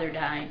my father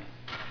died.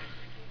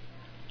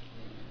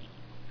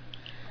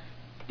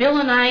 Bill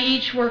and I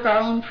each work our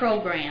own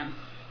program,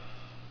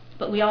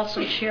 but we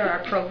also share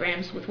our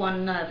programs with one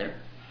another.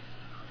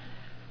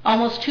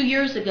 Almost 2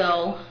 years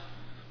ago,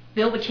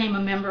 Bill became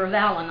a member of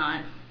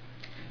Al-Anon,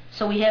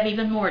 so we have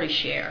even more to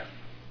share.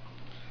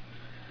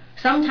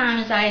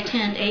 Sometimes I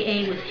attend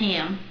AA with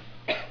him,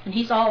 and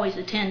he's always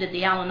attended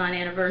the Al-Anon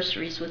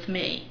anniversaries with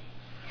me.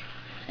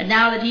 And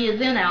now that he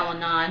is in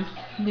Al-Anon,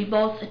 we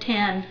both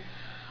attend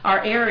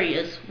our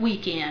area's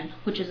weekend,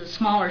 which is a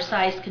smaller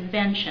size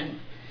convention,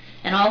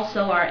 and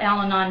also our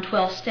Al-Anon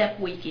 12-step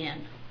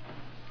weekend.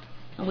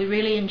 And we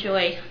really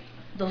enjoy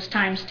those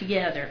times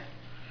together.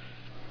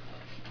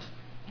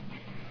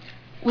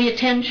 We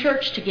attend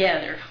church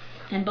together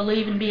and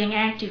believe in being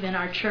active in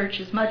our church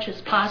as much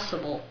as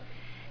possible.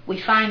 We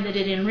find that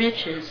it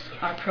enriches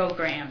our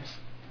programs.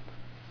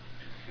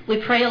 We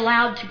pray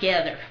aloud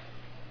together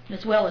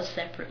as well as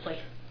separately.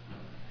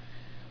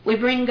 We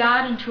bring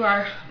God into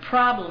our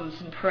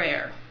problems in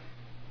prayer.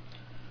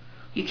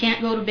 You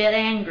can't go to bed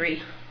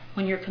angry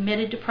when you're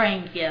committed to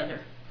praying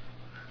together.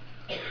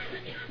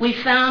 We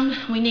found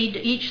we need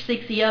to each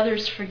seek the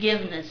other's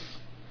forgiveness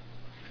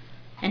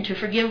and to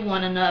forgive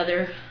one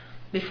another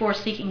before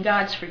seeking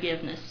God's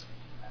forgiveness.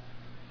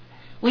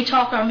 We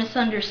talk our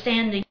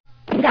misunderstanding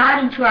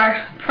God into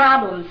our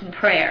problems in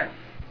prayer.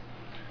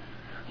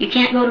 You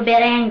can't go to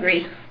bed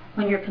angry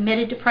when you're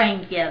committed to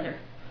praying together.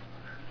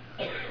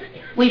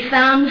 We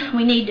found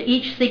we need to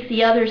each seek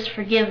the other's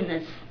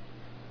forgiveness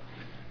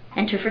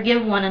and to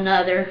forgive one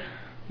another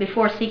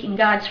before seeking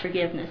God's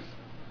forgiveness.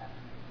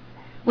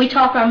 We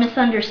talk our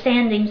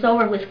misunderstandings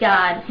over with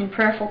God in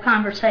prayerful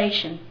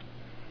conversation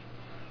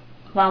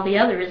while the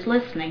other is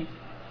listening.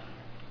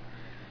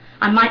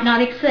 I might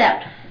not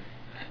accept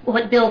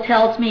what Bill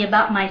tells me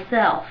about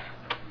myself,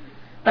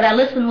 but I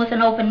listen with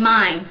an open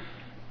mind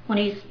when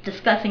he's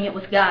discussing it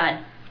with God.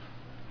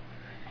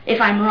 If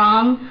I'm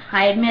wrong,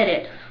 I admit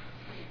it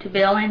to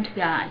Bill and to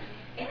God.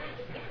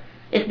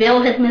 If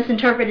Bill has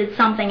misinterpreted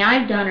something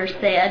I've done or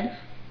said,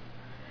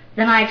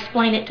 then I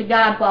explain it to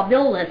God while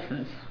Bill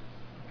listens.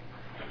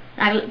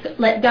 I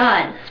let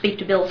God speak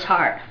to Bill's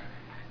heart,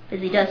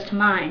 as he does to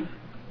mine.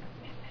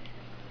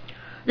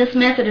 This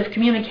method of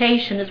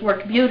communication has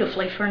worked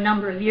beautifully for a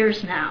number of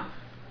years now.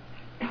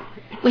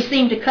 We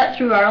seem to cut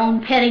through our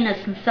own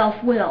pettiness and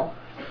self-will,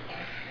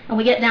 and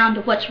we get down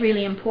to what's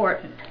really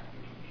important.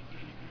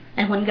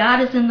 And when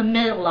God is in the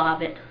middle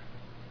of it,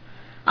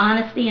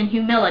 honesty and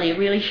humility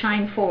really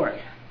shine forth.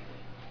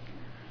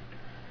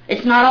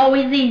 It's not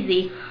always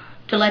easy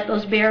to let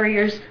those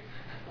barriers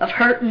of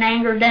hurt and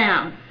anger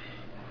down.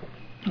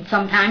 And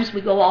sometimes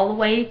we go all the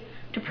way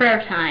to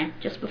prayer time,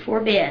 just before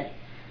bed,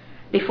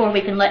 before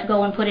we can let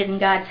go and put it in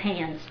God's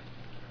hands.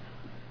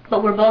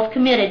 But we're both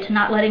committed to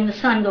not letting the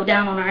sun go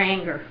down on our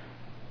anger.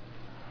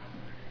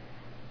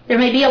 There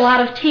may be a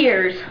lot of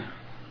tears,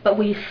 but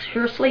we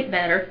sure sleep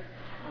better,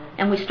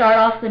 and we start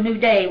off the new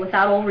day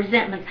without old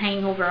resentments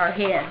hanging over our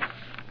head.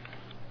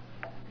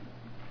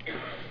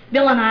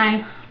 Bill and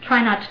I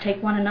try not to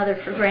take one another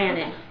for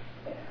granted.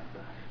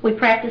 We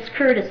practice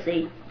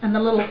courtesy and the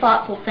little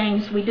thoughtful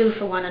things we do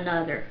for one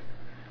another.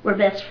 We're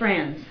best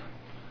friends.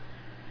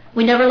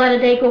 We never let a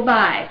day go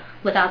by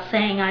without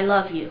saying, "I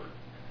love you."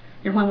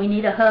 And when we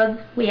need a hug,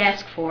 we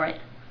ask for it.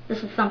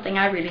 This is something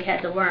I really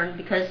had to learn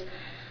because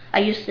I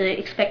used to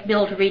expect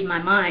Bill to read my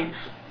mind.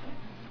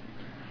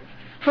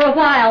 For a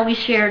while, we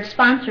shared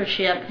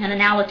sponsorship in an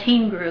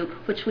Alateen group,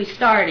 which we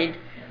started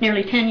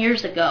nearly 10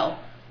 years ago.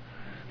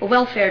 The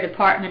welfare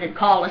department had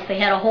called us. They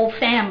had a whole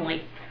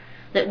family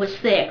that was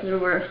sick. There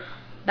were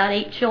about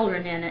 8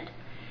 children in it.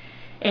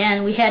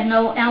 And we had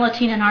no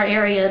Alateen in our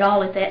area at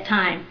all at that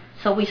time.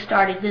 So we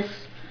started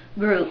this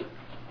group.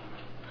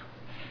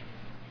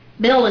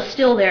 Bill is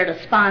still there to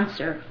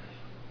sponsor.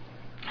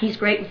 He's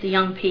great with the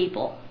young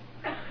people.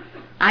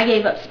 I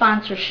gave up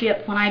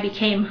sponsorship when I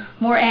became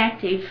more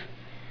active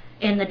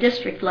in the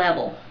district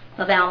level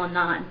of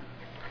Al-Anon.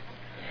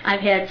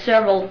 I've had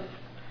several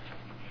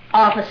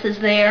offices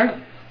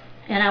there,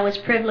 and I was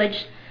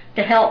privileged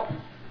to help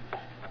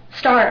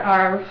start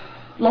our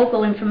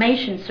local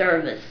information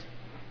service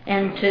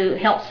and to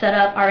help set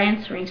up our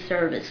answering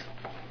service.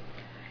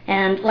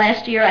 And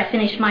last year I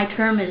finished my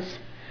term as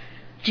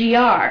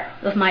GR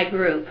of my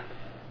group.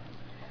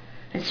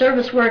 And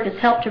service work has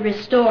helped to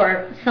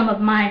restore some of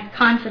my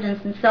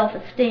confidence and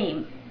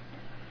self-esteem.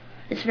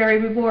 It's very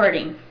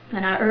rewarding,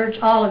 and I urge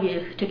all of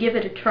you to give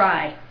it a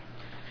try.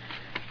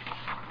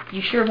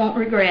 You sure won't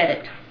regret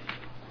it.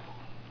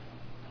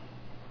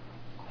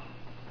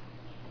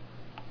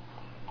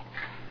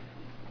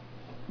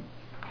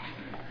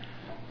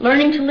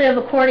 Learning to live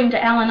according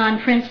to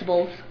Al-Anon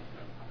principles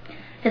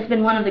has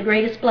been one of the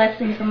greatest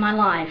blessings of my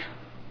life,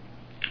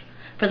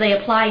 for they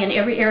apply in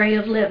every area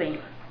of living.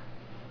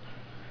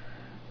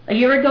 A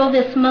year ago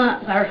this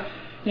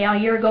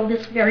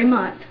very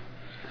month,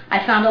 I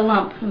found a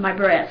lump in my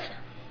breast.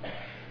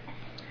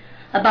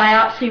 A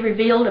biopsy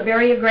revealed a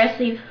very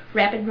aggressive,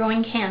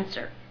 rapid-growing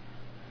cancer.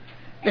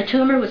 The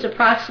tumor was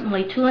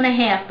approximately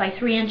 2.5 by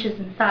 3 inches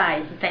in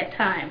size at that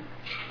time.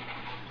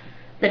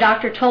 The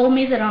doctor told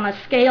me that on a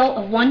scale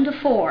of 1 to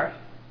 4,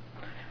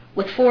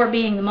 with 4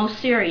 being the most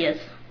serious,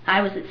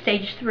 I was at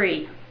stage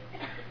 3.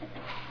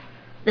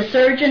 The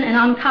surgeon and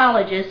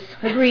oncologist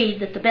agreed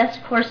that the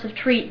best course of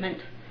treatment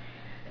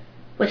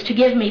was to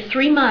give me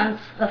 3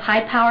 months of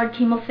high-powered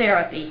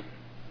chemotherapy,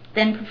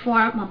 then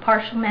perform a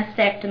partial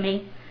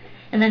mastectomy,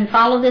 and then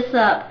follow this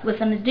up with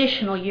an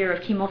additional year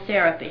of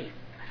chemotherapy.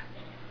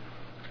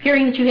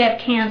 Hearing that you have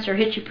cancer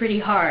hits you pretty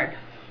hard.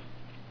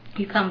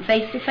 You come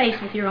face to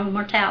face with your own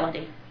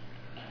mortality.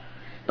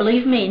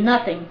 Believe me,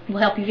 nothing will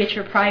help you get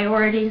your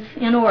priorities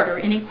in order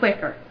any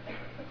quicker.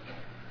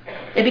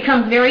 It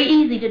becomes very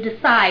easy to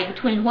decide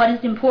between what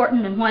is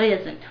important and what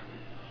isn't.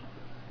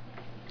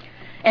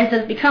 As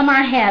has become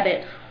our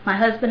habit, my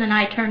husband and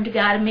I turned to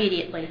God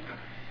immediately,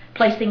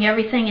 placing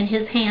everything in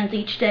His hands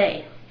each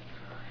day.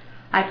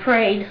 I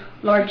prayed,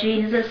 "Lord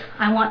Jesus,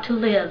 I want to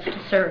live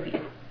to serve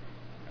you."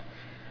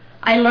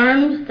 I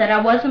learned that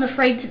I wasn't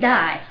afraid to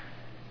die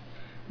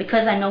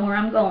because I know where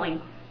I'm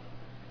going.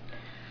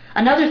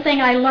 Another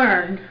thing I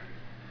learned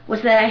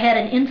was that I had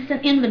an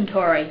instant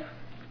inventory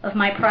of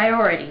my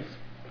priorities,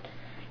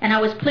 and I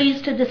was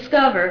pleased to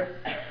discover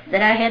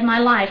that I had my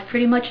life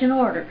pretty much in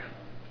order.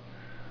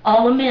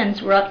 All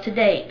amends were up to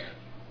date.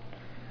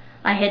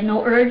 I had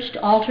no urge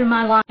to alter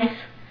my life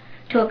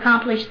to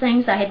accomplish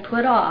things I had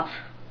put off.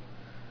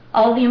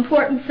 All the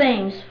important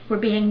things were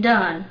being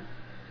done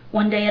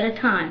one day at a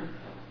time.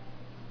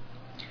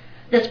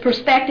 This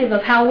perspective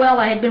of how well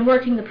I had been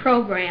working the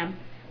program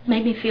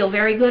made me feel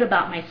very good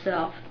about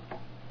myself.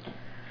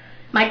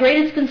 My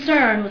greatest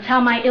concern was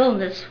how my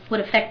illness would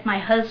affect my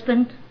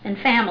husband and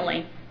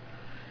family.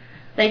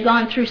 They'd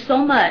gone through so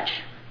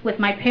much with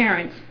my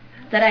parents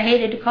that I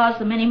hated to cause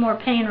them any more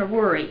pain or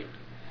worry.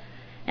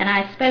 And I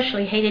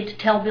especially hated to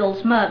tell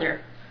Bill's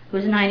mother, who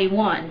was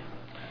 91.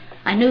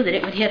 I knew that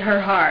it would hit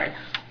her hard.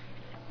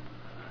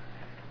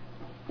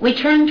 We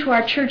turn to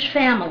our church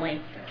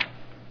family.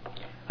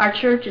 Our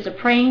church is a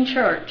praying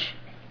church,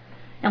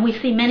 and we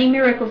see many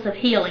miracles of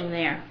healing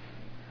there,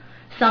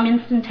 some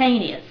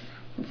instantaneous,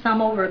 and some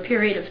over a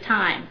period of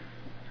time.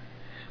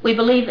 We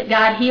believe that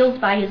God heals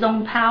by His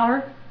own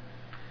power,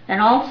 and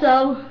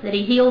also that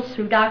He heals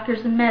through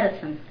doctors and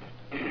medicine.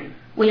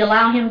 We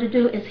allow Him to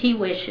do as He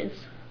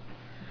wishes.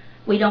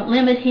 We don't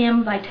limit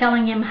Him by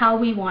telling Him how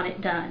we want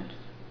it done.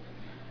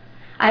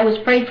 I was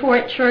prayed for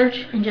at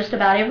church in just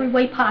about every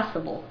way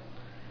possible,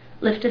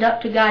 lifted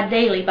up to God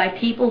daily by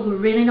people who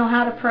really know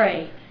how to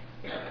pray.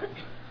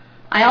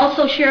 I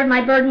also shared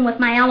my burden with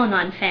my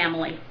Al-Anon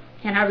family,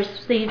 and I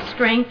received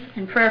strength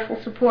and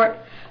prayerful support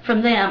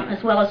from them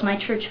as well as my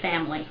church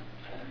family.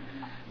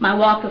 My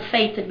walk of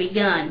faith had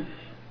begun.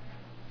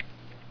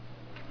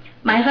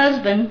 My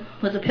husband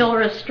was a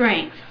pillar of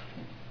strength,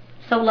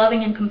 so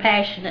loving and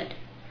compassionate.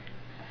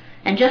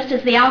 And just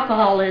as the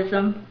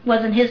alcoholism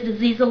wasn't his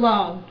disease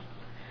alone,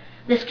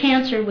 this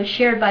cancer was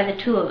shared by the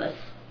two of us.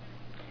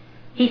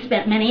 He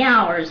spent many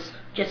hours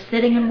just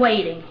sitting and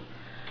waiting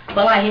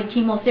while I had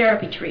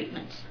chemotherapy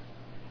treatments.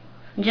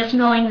 And just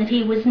knowing that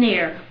he was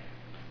near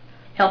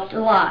helped a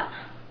lot.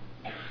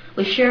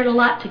 We shared a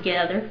lot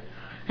together,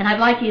 and I'd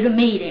like you to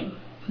meet him.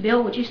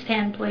 Bill, would you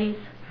stand, please?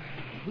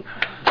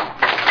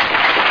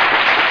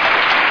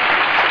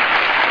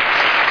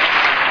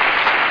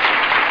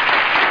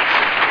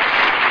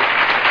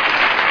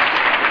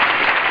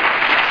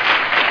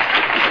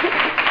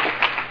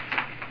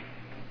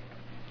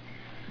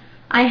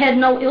 I had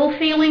no ill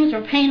feelings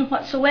or pain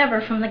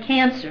whatsoever from the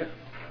cancer.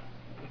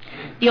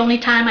 The only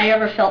time I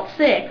ever felt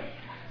sick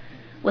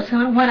was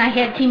when I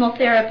had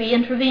chemotherapy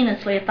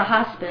intravenously at the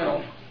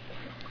hospital.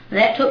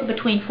 That took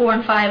between 4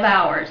 and 5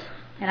 hours,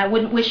 and I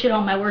wouldn't wish it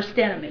on my worst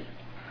enemy.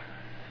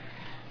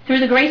 Through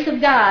the grace of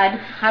God,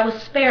 I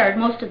was spared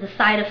most of the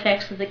side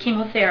effects of the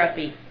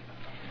chemotherapy.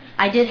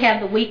 I did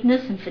have the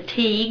weakness and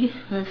fatigue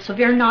and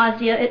severe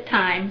nausea at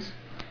times,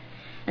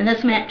 and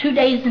this meant 2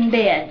 days in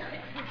bed.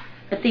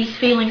 But these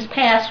feelings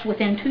passed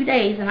within 2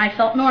 days, and I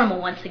felt normal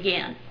once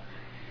again.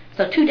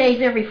 So 2 days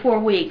every 4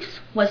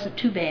 weeks wasn't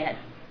too bad.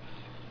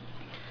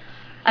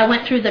 I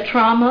went through the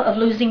trauma of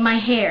losing my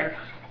hair,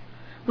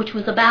 which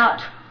was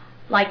about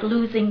like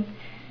losing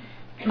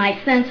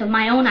my sense of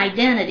my own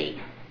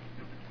identity.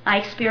 I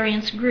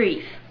experienced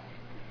grief.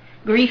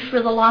 Grief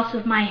for the loss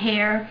of my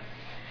hair,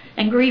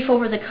 and grief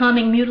over the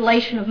coming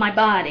mutilation of my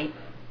body.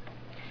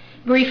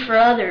 Grief for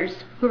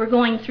others who were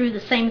going through the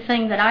same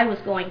thing that I was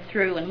going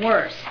through and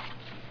worse.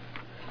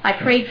 I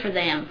prayed for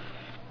them.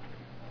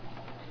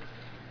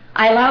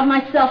 I allowed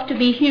myself to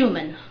be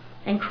human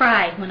and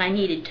cry when I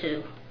needed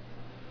to.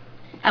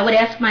 I would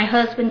ask my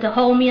husband to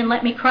hold me and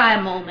let me cry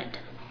a moment,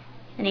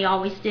 and he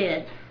always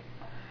did.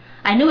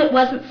 I knew it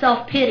wasn't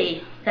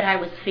self-pity that I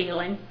was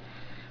feeling,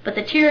 but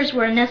the tears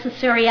were a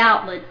necessary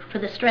outlet for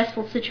the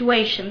stressful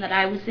situation that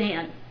I was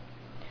in.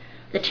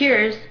 The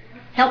tears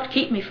helped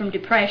keep me from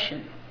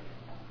depression.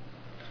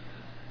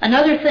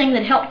 Another thing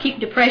that helped keep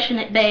depression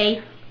at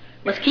bay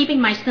was keeping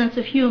my sense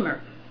of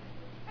humor.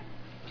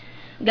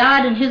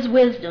 God in His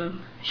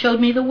wisdom showed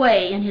me the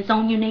way in His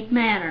own unique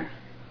manner.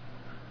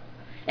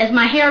 As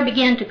my hair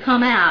began to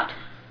come out,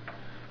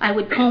 I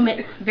would comb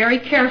it very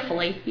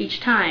carefully each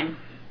time.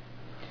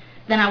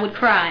 Then I would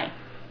cry.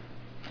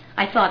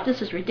 I thought,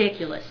 this is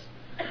ridiculous.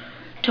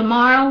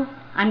 Tomorrow,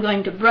 I'm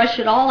going to brush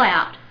it all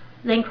out,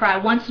 then cry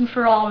once and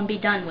for all and be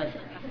done with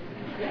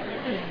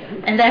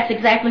it. And that's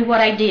exactly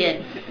what I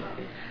did.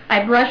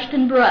 I brushed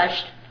and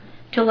brushed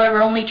till there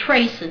were only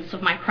traces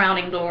of my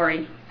crowning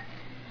glory.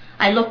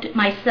 I looked at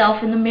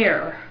myself in the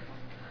mirror,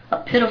 a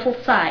pitiful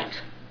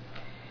sight.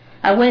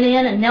 I went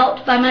in and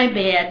knelt by my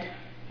bed,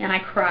 and I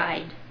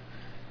cried.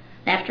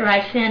 After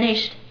I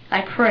finished,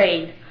 I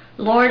prayed,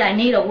 Lord, I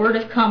need a word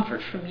of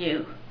comfort from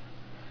you.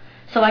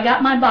 So I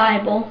got my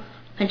Bible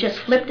and just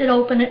flipped it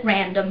open at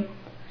random,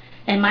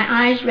 and my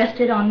eyes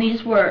rested on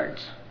these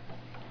words.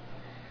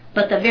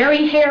 But the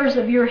very hairs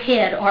of your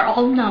head are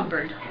all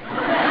numbered.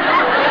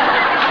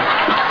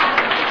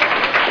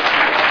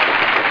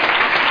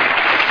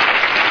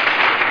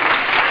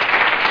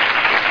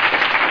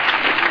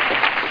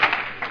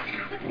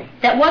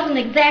 That wasn't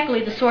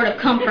exactly the sort of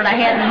comfort I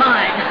had in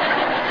mind.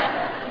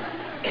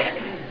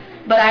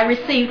 But I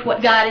received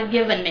what God had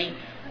given me.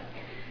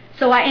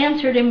 So I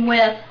answered Him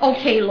with,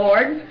 okay,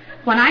 Lord,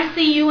 when I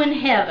see you in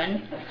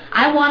heaven,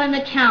 I want an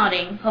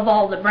accounting of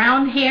all the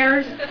brown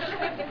hairs,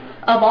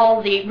 of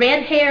all the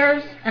red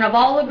hairs, and of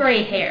all the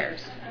gray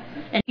hairs.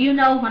 And you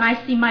know, when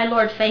I see my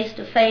Lord face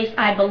to face,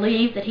 I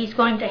believe that He's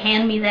going to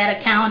hand me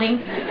that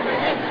accounting.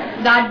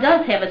 God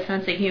does have a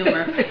sense of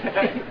humor.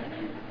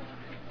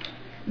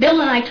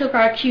 Bill and I took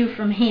our cue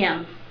from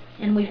him,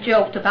 and we've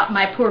joked about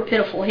my poor,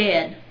 pitiful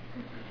head.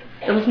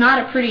 It was not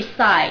a pretty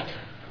sight,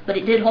 but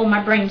it did hold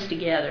my brains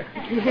together.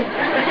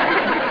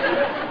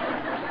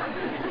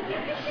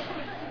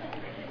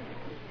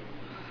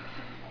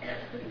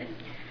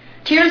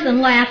 Tears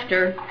and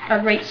laughter are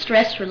great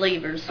stress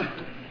relievers.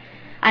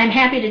 I am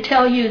happy to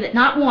tell you that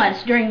not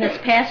once during this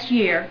past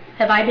year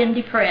have I been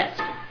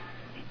depressed.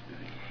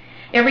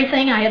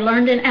 Everything I had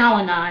learned in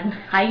Al-Anon,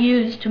 I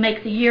used to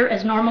make the year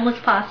as normal as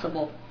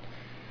possible.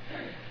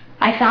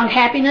 I found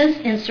happiness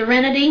and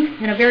serenity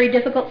in a very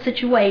difficult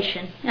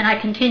situation, and I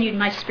continued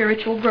my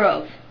spiritual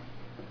growth.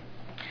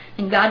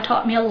 And God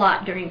taught me a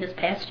lot during this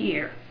past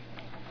year.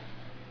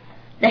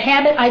 The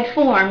habit I'd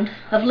formed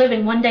of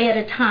living one day at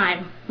a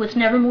time was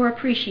never more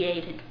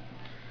appreciated.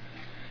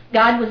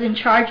 God was in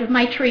charge of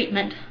my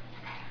treatment.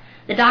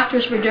 The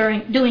doctors were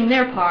doing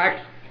their part,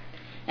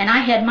 and I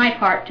had my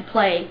part to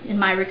play in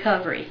my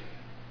recovery.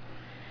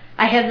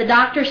 I had the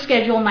doctor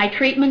schedule my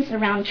treatments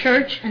around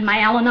church and my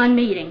Al-Anon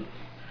meeting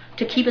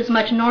to keep as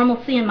much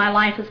normalcy in my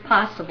life as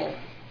possible.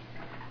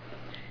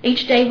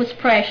 Each day was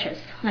precious,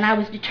 and I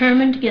was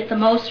determined to get the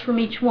most from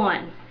each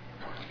one.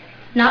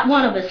 Not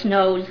one of us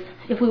knows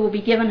if we will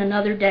be given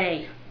another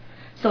day,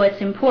 so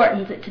it's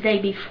important that today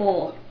be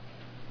full.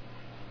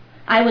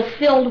 I was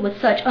filled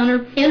with such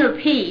inner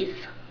peace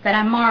that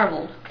I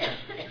marveled.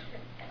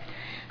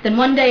 Then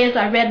one day as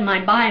I read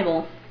my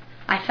Bible,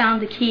 I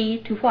found the key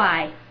to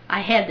why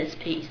I had this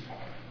peace.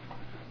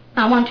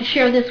 I want to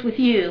share this with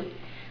you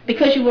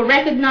because you will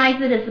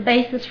recognize it as the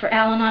basis for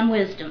Al-Anon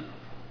wisdom.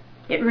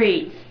 It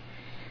reads,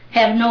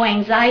 "Have no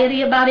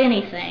anxiety about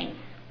anything,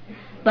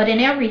 but in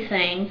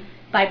everything,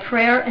 by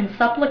prayer and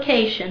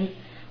supplication,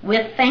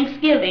 with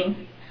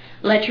thanksgiving,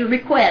 let your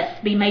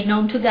requests be made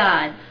known to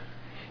God,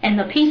 and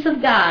the peace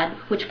of God,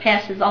 which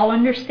passes all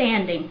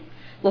understanding,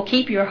 will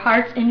keep your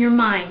hearts and your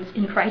minds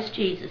in Christ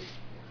Jesus."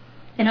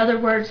 In other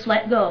words,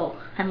 let go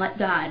and let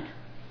God.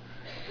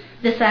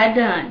 This I had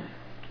done,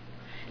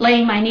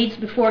 laying my needs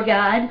before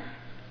God,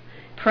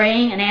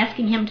 praying and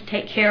asking Him to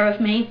take care of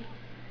me,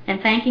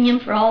 and thanking Him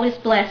for all His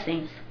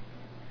blessings.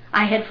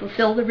 I had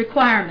fulfilled the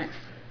requirements.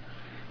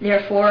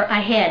 Therefore, I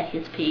had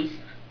His peace.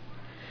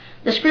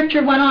 The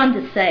scripture went on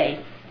to say,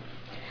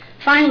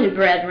 "Finally,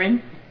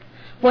 brethren,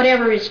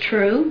 whatever is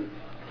true,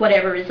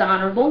 whatever is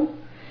honorable,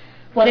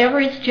 whatever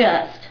is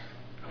just,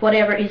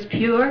 whatever is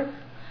pure,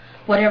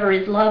 whatever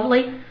is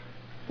lovely,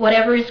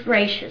 whatever is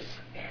gracious,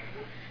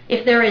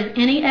 if there is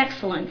any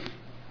excellence,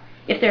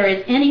 if there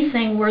is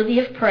anything worthy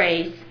of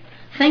praise,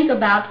 think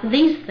about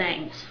these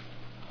things,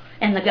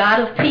 and the God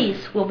of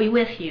peace will be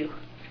with you."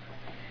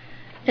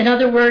 In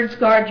other words,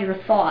 guard your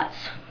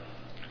thoughts.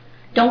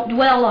 Don't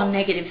dwell on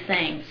negative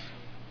things.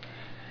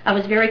 I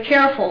was very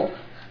careful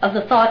of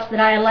the thoughts that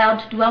I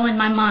allowed to dwell in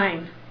my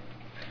mind.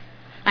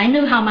 I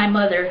knew how my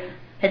mother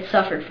had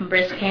suffered from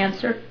breast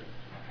cancer.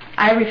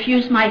 I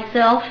refused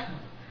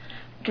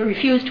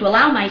to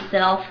allow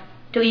myself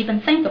to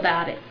even think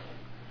about it.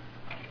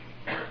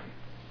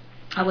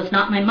 I was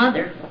not my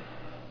mother.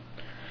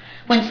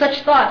 When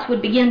such thoughts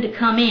would begin to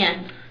come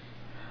in,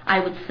 I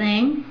would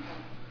sing,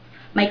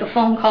 make a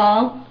phone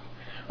call,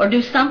 or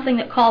do something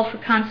that called for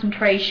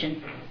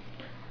concentration.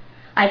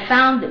 I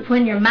found that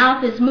when your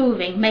mouth is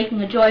moving,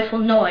 making a joyful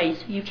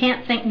noise, you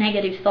can't think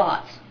negative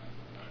thoughts.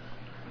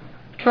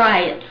 Try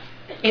it.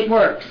 It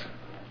works.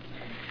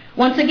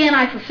 Once again,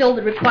 I fulfilled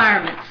the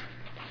requirements,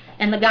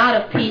 and the God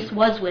of peace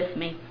was with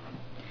me.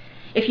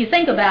 If you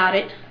think about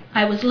it,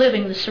 I was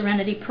living the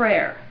serenity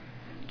prayer,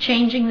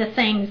 changing the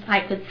things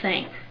I could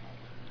think.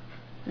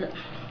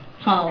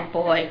 Oh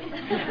boy.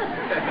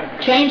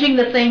 Changing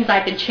the things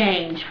I could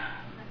change.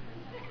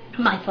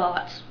 My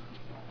thoughts.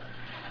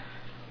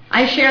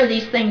 I share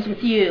these things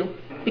with you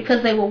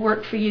because they will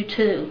work for you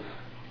too,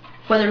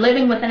 whether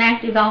living with an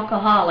active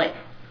alcoholic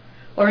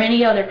or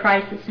any other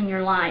crisis in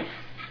your life.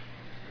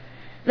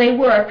 They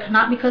work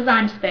not because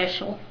I'm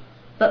special,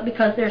 but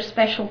because they're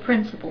special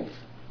principles.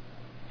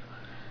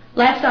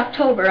 Last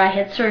October I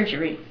had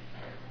surgery.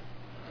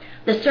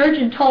 The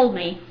surgeon told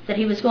me that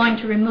he was going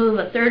to remove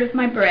a third of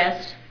my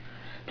breast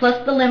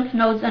plus the lymph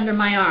nodes under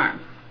my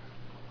arm.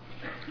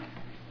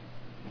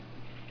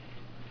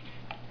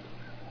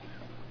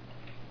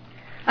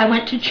 I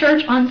went to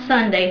church on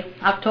Sunday,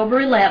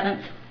 October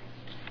 11th,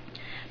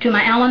 to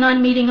my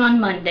Al-Anon meeting on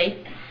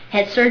Monday,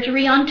 had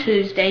surgery on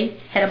Tuesday,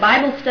 had a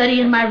Bible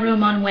study in my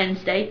room on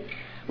Wednesday,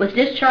 was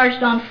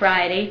discharged on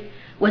Friday,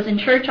 was in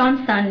church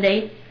on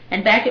Sunday,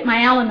 and back at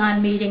my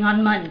Al-Anon meeting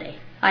on Monday.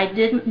 I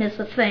didn't miss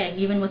a thing,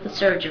 even with the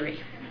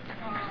surgery.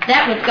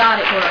 That was God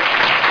at work.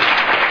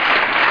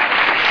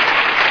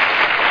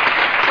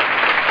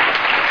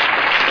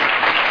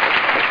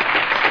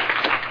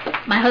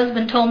 My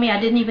husband told me I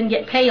didn't even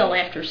get pale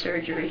after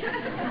surgery.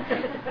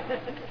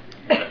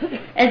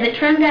 As it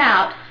turned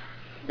out,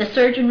 the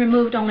surgeon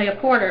removed only a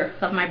quarter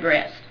of my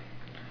breast.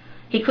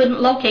 He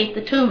couldn't locate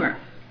the tumor.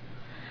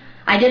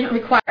 I didn't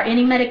require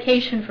any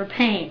medication for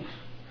pain,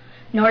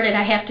 nor did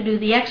I have to do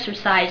the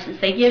exercises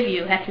they give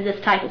you after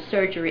this type of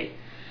surgery,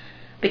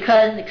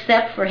 because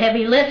except for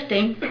heavy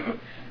lifting,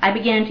 I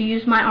began to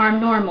use my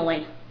arm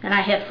normally, and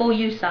I had full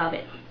use of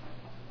it.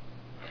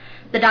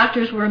 The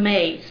doctors were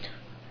amazed.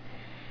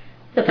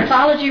 The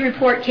pathology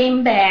report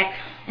came back,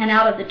 and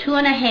out of the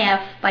 2.5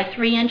 by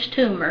 3-inch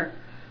tumor,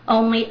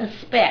 only a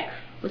speck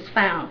was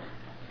found.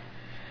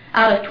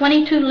 Out of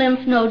 22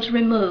 lymph nodes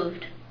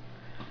removed,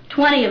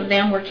 20 of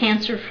them were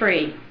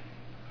cancer-free.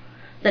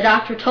 The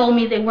doctor told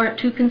me they weren't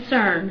too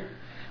concerned,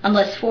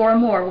 unless 4 or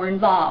more were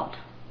involved.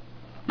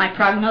 My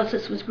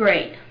prognosis was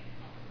great.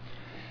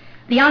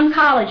 The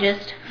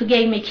oncologist who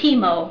gave me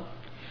chemo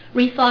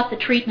rethought the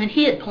treatment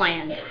he had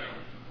planned,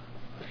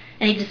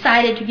 and he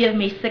decided to give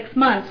me 6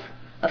 months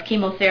of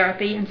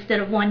chemotherapy instead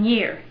of 1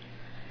 year,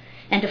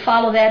 and to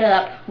follow that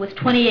up with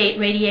 28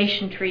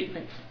 radiation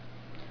treatments.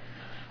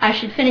 I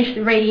should finish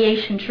the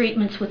radiation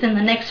treatments within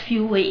the next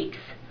few weeks.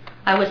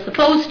 I was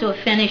supposed to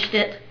have finished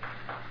it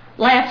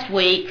last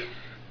week,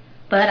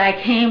 but I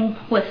came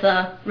with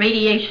a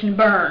radiation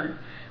burn,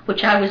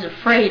 which I was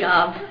afraid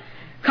of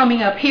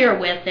coming up here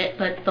with it,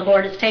 but the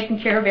Lord has taken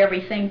care of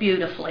everything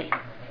beautifully.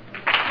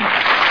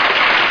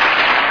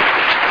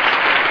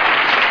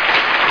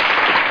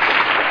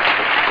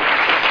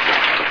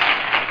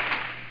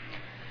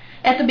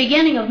 At the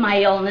beginning of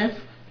my illness,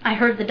 I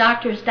heard the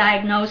doctor's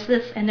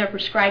diagnosis and their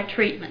prescribed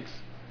treatments.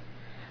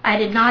 I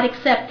did not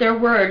accept their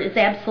word as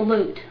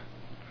absolute.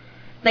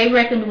 They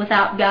reckoned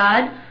without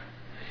God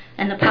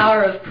and the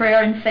power of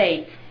prayer and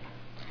faith.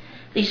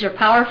 These are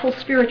powerful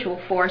spiritual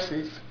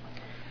forces.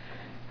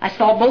 I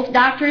saw both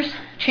doctors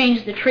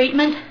change the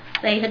treatment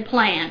they had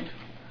planned.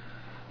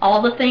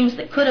 All the things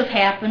that could have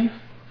happened,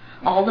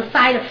 all the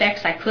side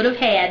effects I could have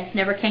had,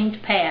 never came to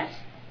pass.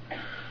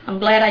 I'm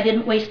glad I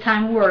didn't waste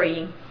time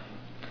worrying.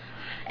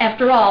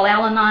 After all,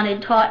 Al-Anon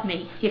had taught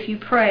me, if you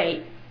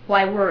pray,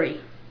 why worry?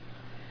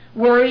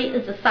 Worry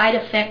is a side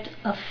effect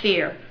of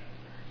fear,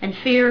 and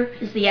fear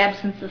is the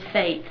absence of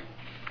faith.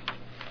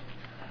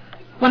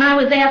 When I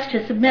was asked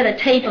to submit a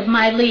tape of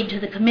my lead to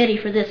the committee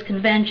for this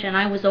convention,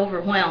 I was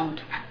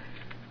overwhelmed.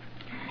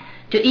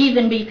 To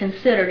even be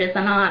considered is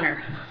an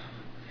honor,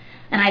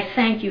 and I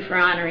thank you for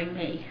honoring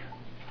me.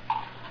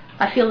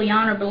 I feel the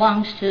honor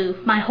belongs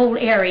to my whole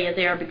area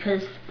there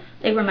because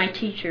they were my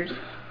teachers.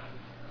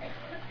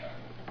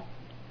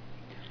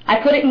 I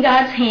put it in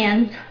God's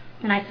hands,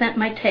 and I sent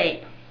my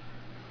tape.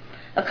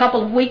 A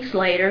couple of weeks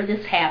later,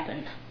 this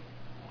happened.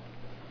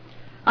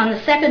 On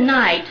the second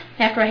night,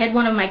 after I had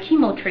one of my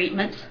chemo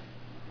treatments,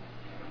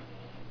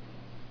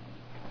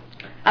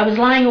 I was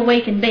lying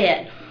awake in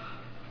bed.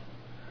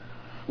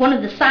 One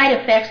of the side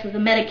effects of the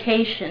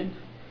medication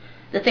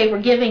that they were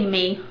giving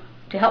me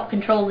to help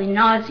control the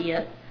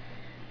nausea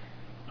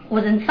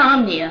was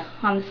insomnia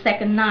on the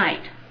second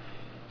night.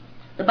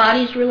 The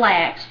body's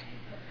relaxed,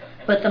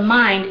 but the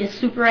mind is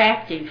super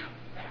active.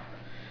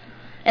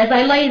 As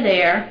I lay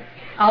there,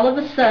 all of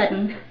a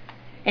sudden,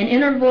 an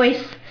inner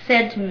voice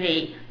said to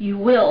me, "You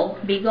will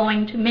be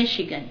going to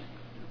Michigan."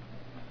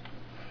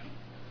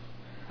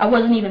 I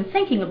wasn't even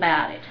thinking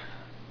about it.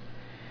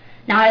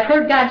 Now, I've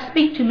heard God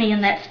speak to me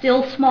in that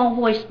still small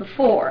voice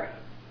before,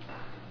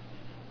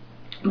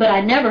 but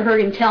I never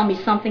heard Him tell me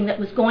something that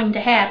was going to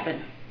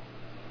happen.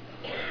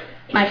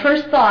 My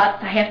first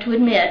thought, I have to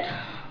admit,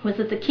 was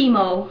that the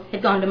chemo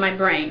had gone to my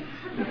brain.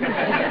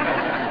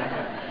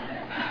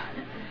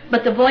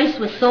 But the voice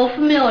was so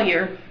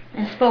familiar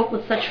and spoke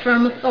with such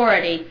firm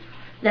authority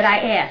that I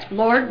asked,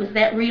 "Lord, was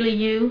that really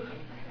you?"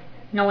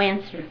 No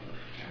answer.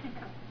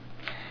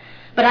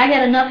 But I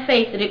had enough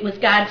faith that it was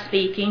God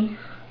speaking,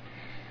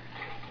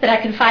 that I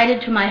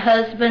confided to my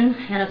husband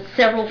and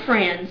several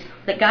friends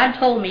that God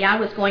told me I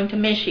was going to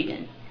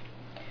Michigan.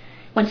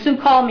 When Sue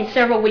called me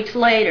several weeks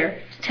later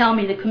to tell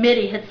me the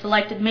committee had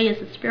selected me as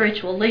the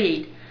spiritual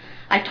lead,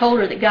 I told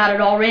her that God had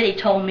already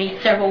told me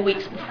several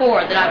weeks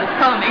before that I was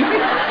coming.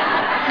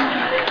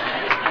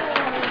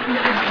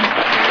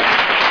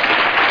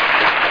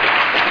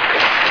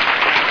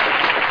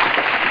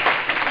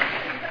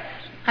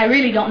 I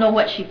really don't know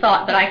what she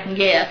thought, but I can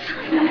guess.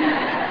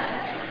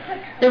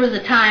 There was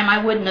a time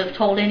I wouldn't have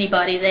told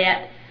anybody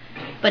that,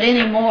 but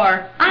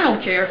anymore, I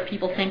don't care if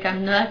people think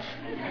I'm nuts.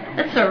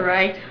 That's all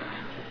right.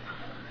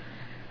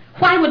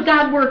 Why would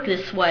God work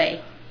this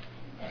way?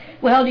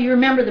 Well, do you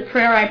remember the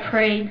prayer I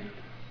prayed?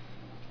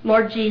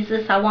 Lord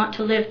Jesus, I want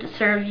to live to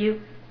serve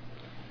you.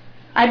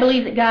 I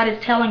believe that God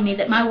is telling me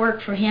that my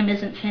work for Him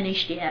isn't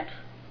finished yet.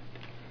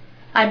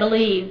 I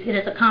believe it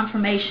is a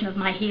confirmation of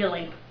my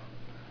healing.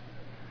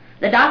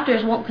 The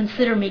doctors won't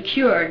consider me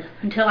cured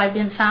until I've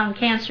been found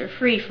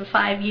cancer-free for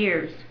 5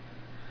 years.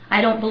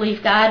 I don't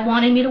believe God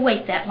wanted me to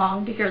wait that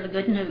long to hear the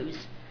good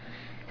news.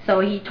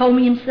 So He told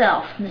me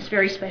Himself in this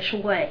very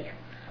special way.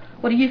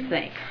 What do you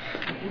think?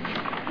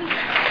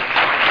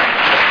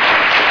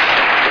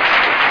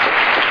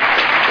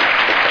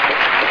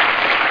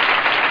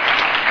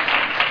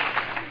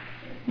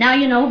 Now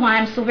you know why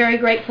I'm so very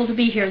grateful to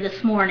be here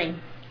this morning.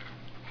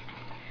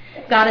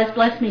 God has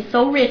blessed me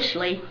so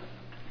richly,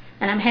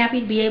 and I'm happy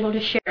to be able to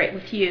share it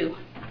with you.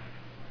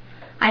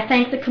 I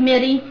thank the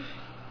committee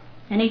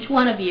and each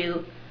one of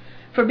you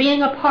for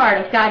being a part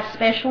of God's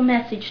special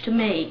message to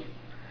me.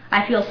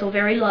 I feel so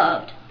very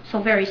loved,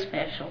 so very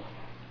special.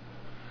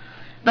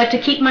 But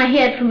to keep my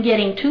head from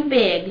getting too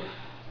big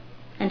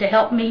and to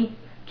help me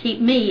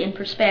keep me in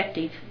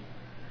perspective,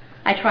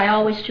 I try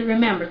always to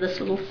remember this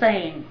little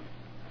saying.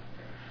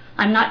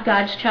 I'm not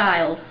God's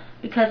child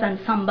because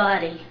I'm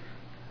somebody.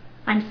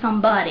 I'm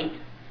somebody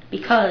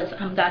because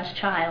I'm God's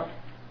child.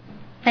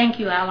 Thank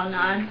you,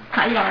 Al-Anon.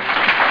 I love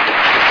you.